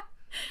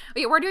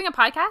 Wait, we're doing a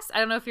podcast. I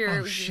don't know if you're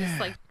Oh, just shit.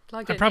 like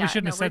plugged I in. probably Yeah,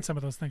 shouldn't no, have said we're- some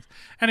of those things.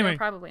 no, Anyway,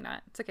 probably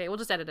not. It's okay. We'll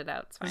just edit it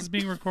out. It's fine. this is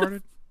being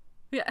recorded.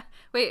 Yeah.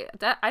 Wait,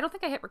 I don't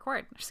think I hit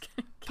record. I'm just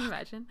kidding. Can you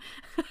imagine?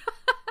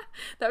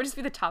 That would just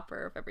be the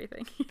topper of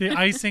everything. The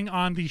icing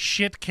on the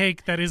shit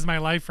cake that is my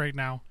life right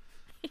now.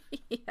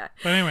 Yeah.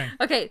 But anyway.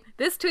 Okay,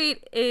 this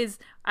tweet is,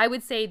 I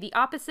would say, the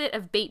opposite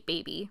of bait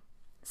baby.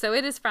 So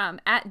it is from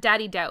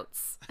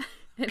 @DaddyDoubts.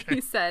 And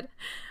he said,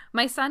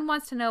 my son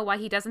wants to know why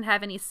he doesn't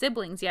have any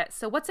siblings yet.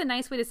 So what's a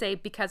nice way to say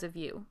because of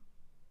you?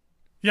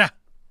 Yeah.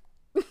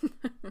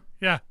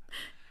 Yeah.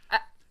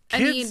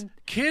 Kids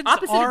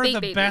are the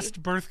baby.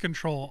 best birth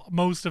control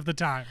most of the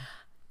time.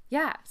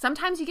 Yeah.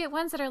 Sometimes you get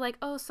ones that are like,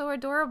 oh, so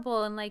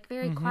adorable and like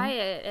very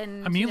quiet.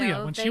 And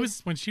Amelia, when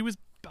she was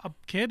a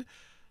kid,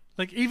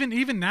 like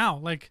even now,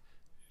 like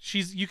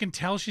you can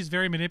tell she's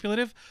very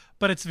manipulative,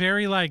 but it's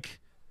very like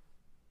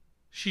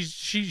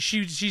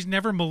she's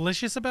never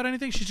malicious about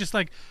anything. She's just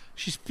like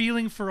she's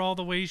feeling for all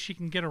the ways she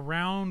can get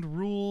around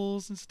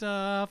rules and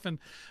stuff,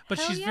 but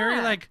Hell she's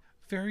yeah.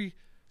 very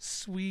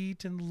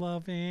sweet and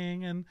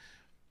loving, and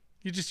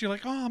you're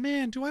like, oh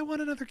man, do I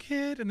want another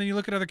kid? And then you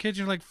look at other kids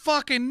and you're like,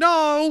 fucking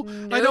no,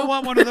 I don't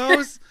want one of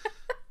those.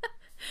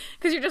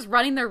 Because you're just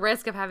running the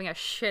risk of having a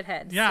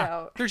shithead. Yeah,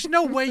 So. there's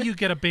no way you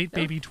get a bait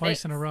baby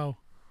twice in a row.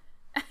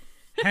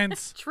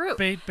 Hence, True.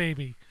 bait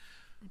baby.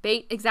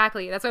 Bait,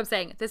 exactly. That's what I'm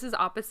saying. This is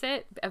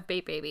opposite of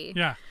bait baby.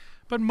 Yeah,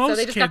 but most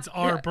they just kids got-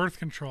 are yeah. birth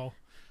control.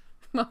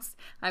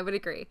 I would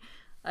agree.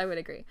 All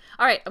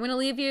right, I'm gonna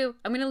leave you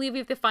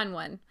with the fun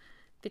one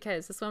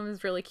because this one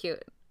was really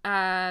cute.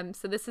 So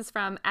this is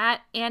from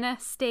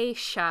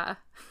 @Anastasia.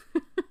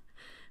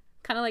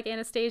 Kind of like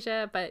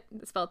Anastasia, but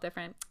spelled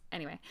different.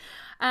 Anyway,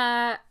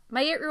 my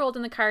 8-year-old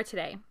in the car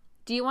today.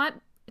 Do you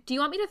want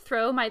me to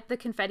throw the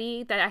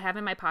confetti that I have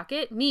in my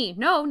pocket? Me,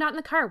 no, not in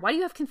the car. Why do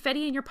you have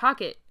confetti in your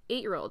pocket?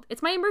 8-year-old.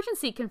 It's my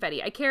emergency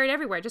confetti. I carry it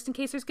everywhere just in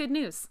case there's good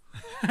news.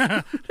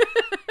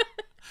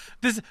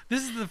 This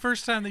is the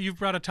first time that you've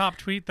brought a top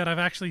tweet that I've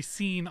actually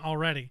seen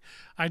already.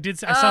 I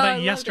saw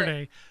that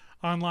yesterday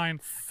online,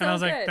 and I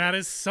was like, good. that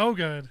is so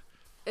good.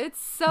 It's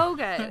so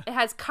good. It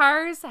has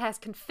cars. It has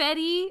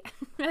confetti.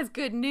 It has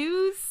good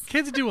news.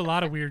 Kids do a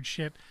lot of weird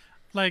shit.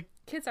 Like,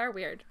 Kids are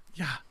weird.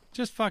 yeah,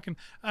 just fucking.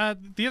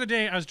 The other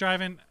day I was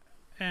driving,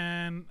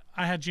 and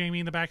I had Jamie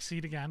in the back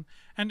seat again,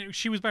 and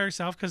she was by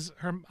herself because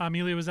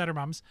Amelia was at her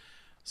mom's,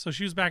 so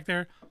she was back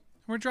there.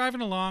 We're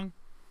driving along,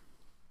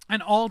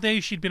 and all day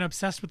she'd been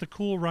obsessed with the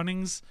Cool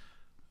Runnings,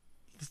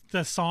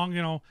 the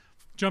song,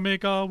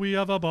 Jamaica, we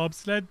have a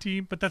bobsled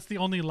team, but that's the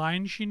only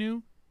line she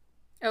knew.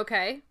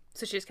 Okay.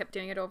 So she just kept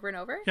doing it over and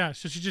over? Yeah,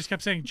 so she just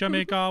kept saying,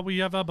 Jamaica, we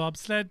have a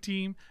bobsled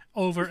team,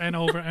 over and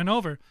over and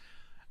over.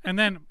 And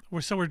then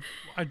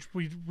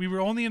we were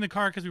only in the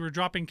car because we were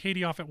dropping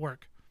Katie off at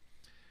work.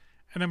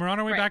 And then we're on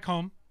our way back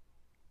home,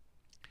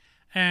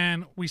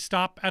 and we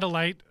stop at a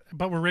light,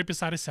 but we're right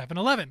beside a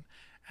 7-Eleven.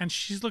 And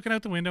she's looking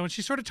out the window, and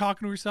she's sort of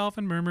talking to herself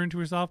and murmuring to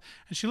herself.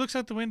 And she looks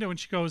out the window, and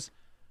she goes,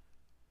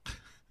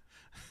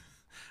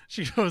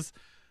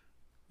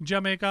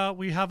 Jamaica,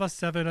 we have a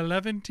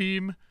 7-Eleven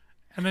team.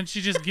 And then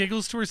she just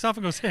giggles to herself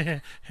and goes,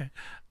 hey, I'm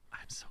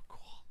so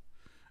cool.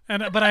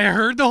 But I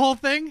heard the whole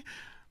thing,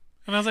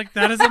 and I was like,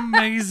 that is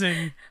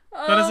amazing.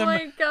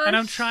 My gosh. And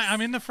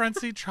I'm in the front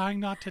seat trying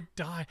not to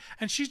die.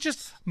 And she's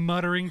just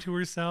muttering to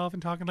herself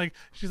and talking like,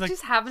 she's like,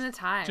 Just having a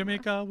time.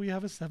 Jamaica, we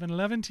have a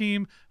 7-Eleven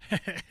team. I'm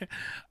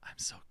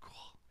so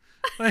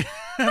cool.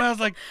 And I was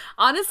like,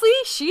 Honestly,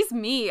 she's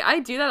me. I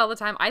do that all the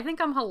time. I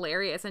think I'm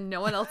hilarious, and no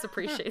one else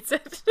appreciates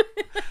it.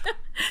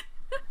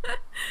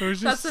 it was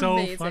just That's so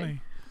amazing.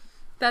 funny.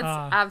 That's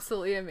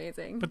absolutely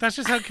amazing. But that's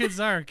just how kids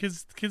are.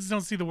 Kids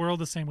don't see the world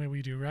the same way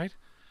we do, right?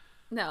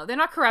 No, they're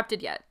not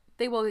corrupted yet.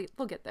 They'll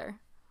get there.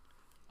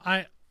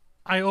 I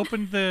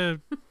opened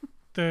the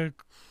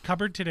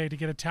cupboard today to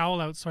get a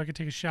towel out so I could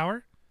take a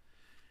shower.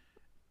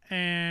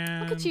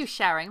 And Look at you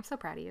showering. I'm so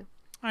proud of you.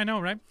 I know,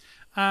 right?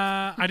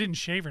 I didn't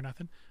shave or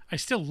nothing. I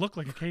still look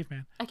like a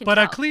caveman, can but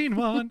tell. a clean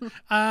one.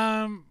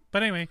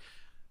 But anyway,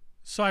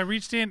 so I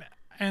reached in,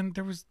 and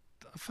there was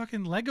a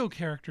fucking Lego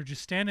character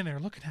just standing there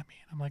looking at me,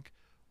 and I'm like,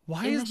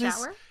 "Why In is the this?"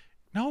 shower?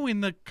 No,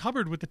 in the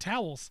cupboard with the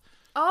towels.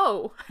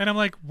 Oh. And I'm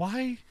like,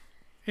 "Why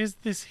is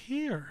this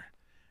here?"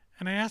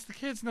 And I asked the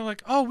kids, and they're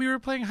like, "Oh, we were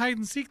playing hide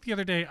and seek the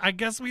other day. I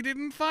guess we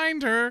didn't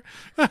find her."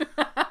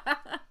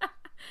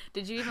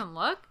 Did you even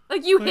look?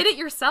 Like, you hid it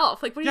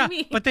yourself. Like, what do Yeah, you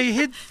mean? but they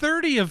hid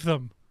 30 of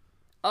them.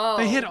 Oh,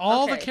 They hid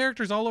all the okay.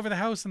 characters all over the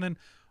house, and then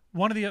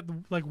one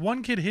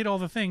kid hid all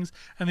the things,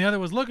 and the other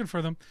was looking for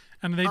them,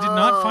 and they did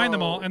not find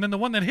them all. And then the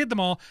one that hid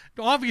them all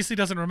obviously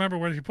doesn't remember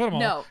where he put them all.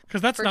 No,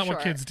 because that's for not what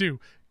sure. kids do.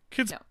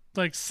 Kids No.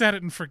 like set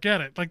it and forget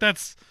it. Like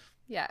that's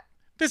Yeah.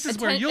 this is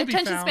where you'll be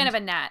Attention found. span of a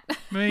gnat.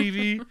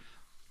 Maybe.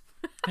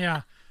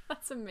 Yeah.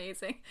 That's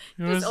amazing.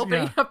 It was- Just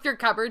opening yeah. up your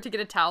cupboard to get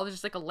a towel. There's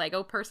just like a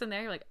Lego person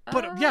there. You're like,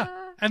 But yeah,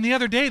 and the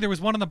other day there was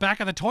one on the back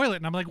of the toilet,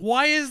 and I'm like,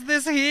 why is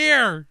this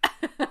here?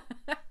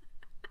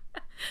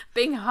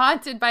 being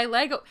haunted by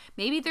Lego.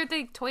 Maybe they're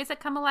the toys that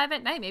come alive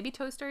at night. Maybe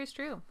Toy Story is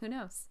true. Who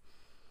knows?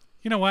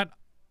 You know what?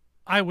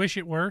 I wish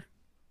it were.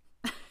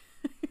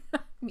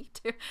 Me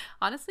too.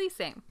 Honestly,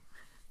 same.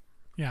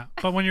 Yeah,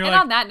 but when you're And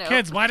like, on that note-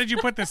 kids, why did you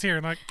put this here?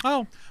 And like,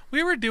 oh,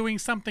 we were doing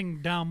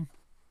something dumb.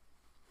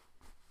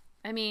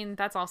 I mean,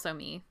 that's also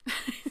me.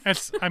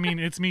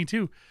 It's me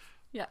too.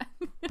 Yeah.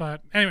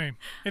 But anyway,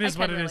 it is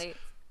what it is.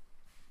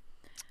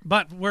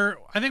 But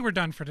I think we're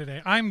done for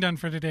today. I'm done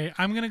for today.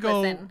 I'm gonna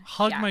go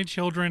hug my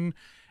children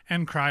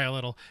and cry a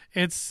little.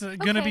 It's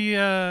gonna be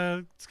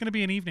an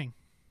evening.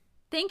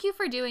 Thank you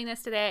for doing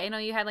this today. I know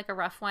you had like a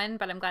rough one,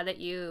 but I'm glad that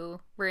you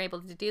were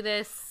able to do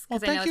this. Well,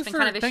 thank you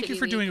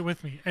for doing it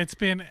with me. It's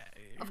been,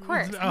 of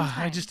course.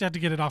 I just had to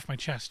get it off my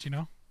chest, you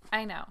know.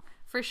 I know,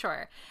 for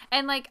sure.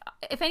 And like,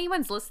 if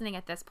anyone's listening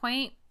at this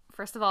point,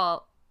 first of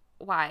all,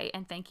 why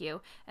and thank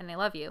you, and I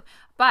love you.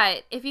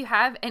 But if you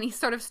have any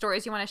sort of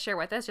stories you want to share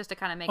with us, just to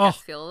kind of make us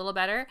feel a little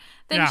better,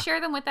 then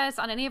share them with us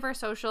on any of our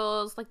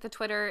socials, like the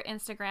Twitter,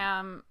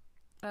 Instagram,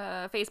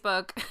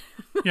 Facebook.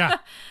 Yeah.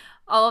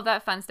 All of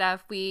that fun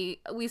stuff. We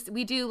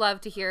do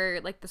love to hear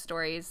like the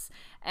stories,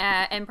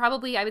 and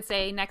probably I would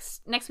say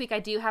next week I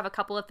do have a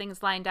couple of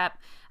things lined up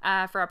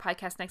for our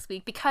podcast next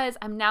week, because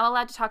I'm now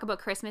allowed to talk about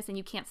Christmas and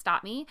you can't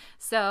stop me.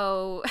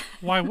 So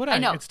why would I?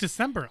 Know. It's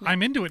December.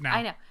 I'm into it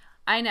now.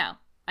 I know.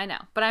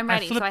 But I'm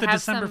ready. I flipped so the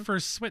December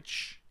 1st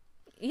switch.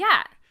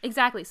 Yeah,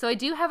 exactly. So I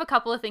do have a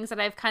couple of things that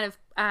I've kind of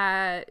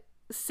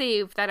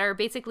saved that are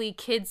basically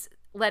kids'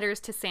 letters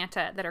to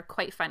Santa that are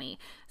quite funny.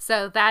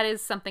 So that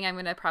is something I'm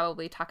going to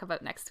probably talk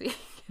about next week.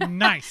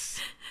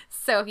 Nice.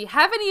 So if you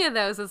have any of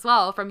those as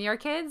well from your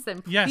kids,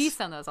 then please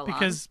send those along.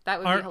 Because that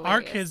would be hilarious.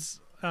 Our kids,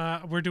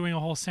 we're doing a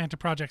whole Santa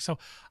project. So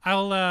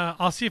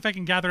I'll see if I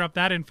can gather up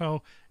that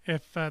info.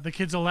 If the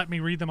kids will let me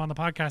read them on the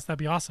podcast, that'd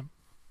be awesome.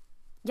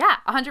 Yeah,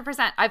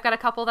 100%. I've got a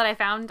couple that I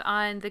found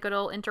on the good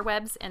old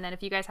interwebs. And then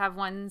if you guys have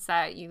ones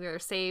that you either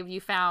saved, you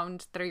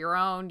found, that are your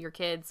own, your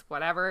kids,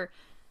 whatever,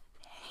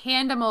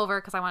 hand them over,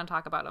 because I want to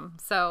talk about them.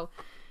 So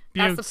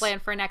that's the plan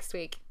for next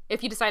week.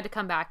 If you decide to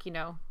come back,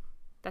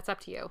 that's up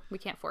to you. We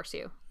can't force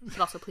you. But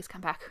also, please come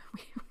back.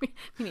 We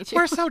need you.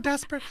 We're so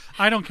desperate.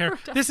 I don't care.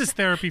 This is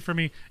therapy for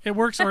me. It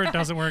works or it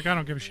doesn't work. I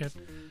don't give a shit.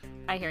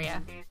 I hear ya.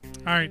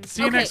 All right.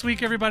 See you next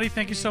week, everybody.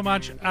 Thank you so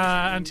much.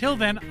 Until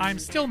then, I'm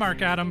still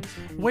Mark Adam,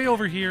 way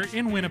over here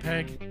in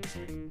Winnipeg.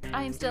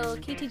 I am still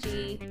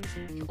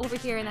KTG, over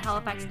here in the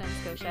Halifax, Nova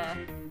Scotia.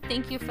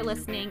 Thank you for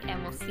listening,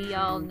 and we'll see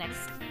y'all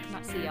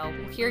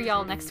we'll hear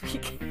y'all next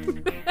week.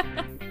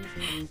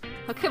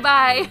 Okay,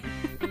 bye.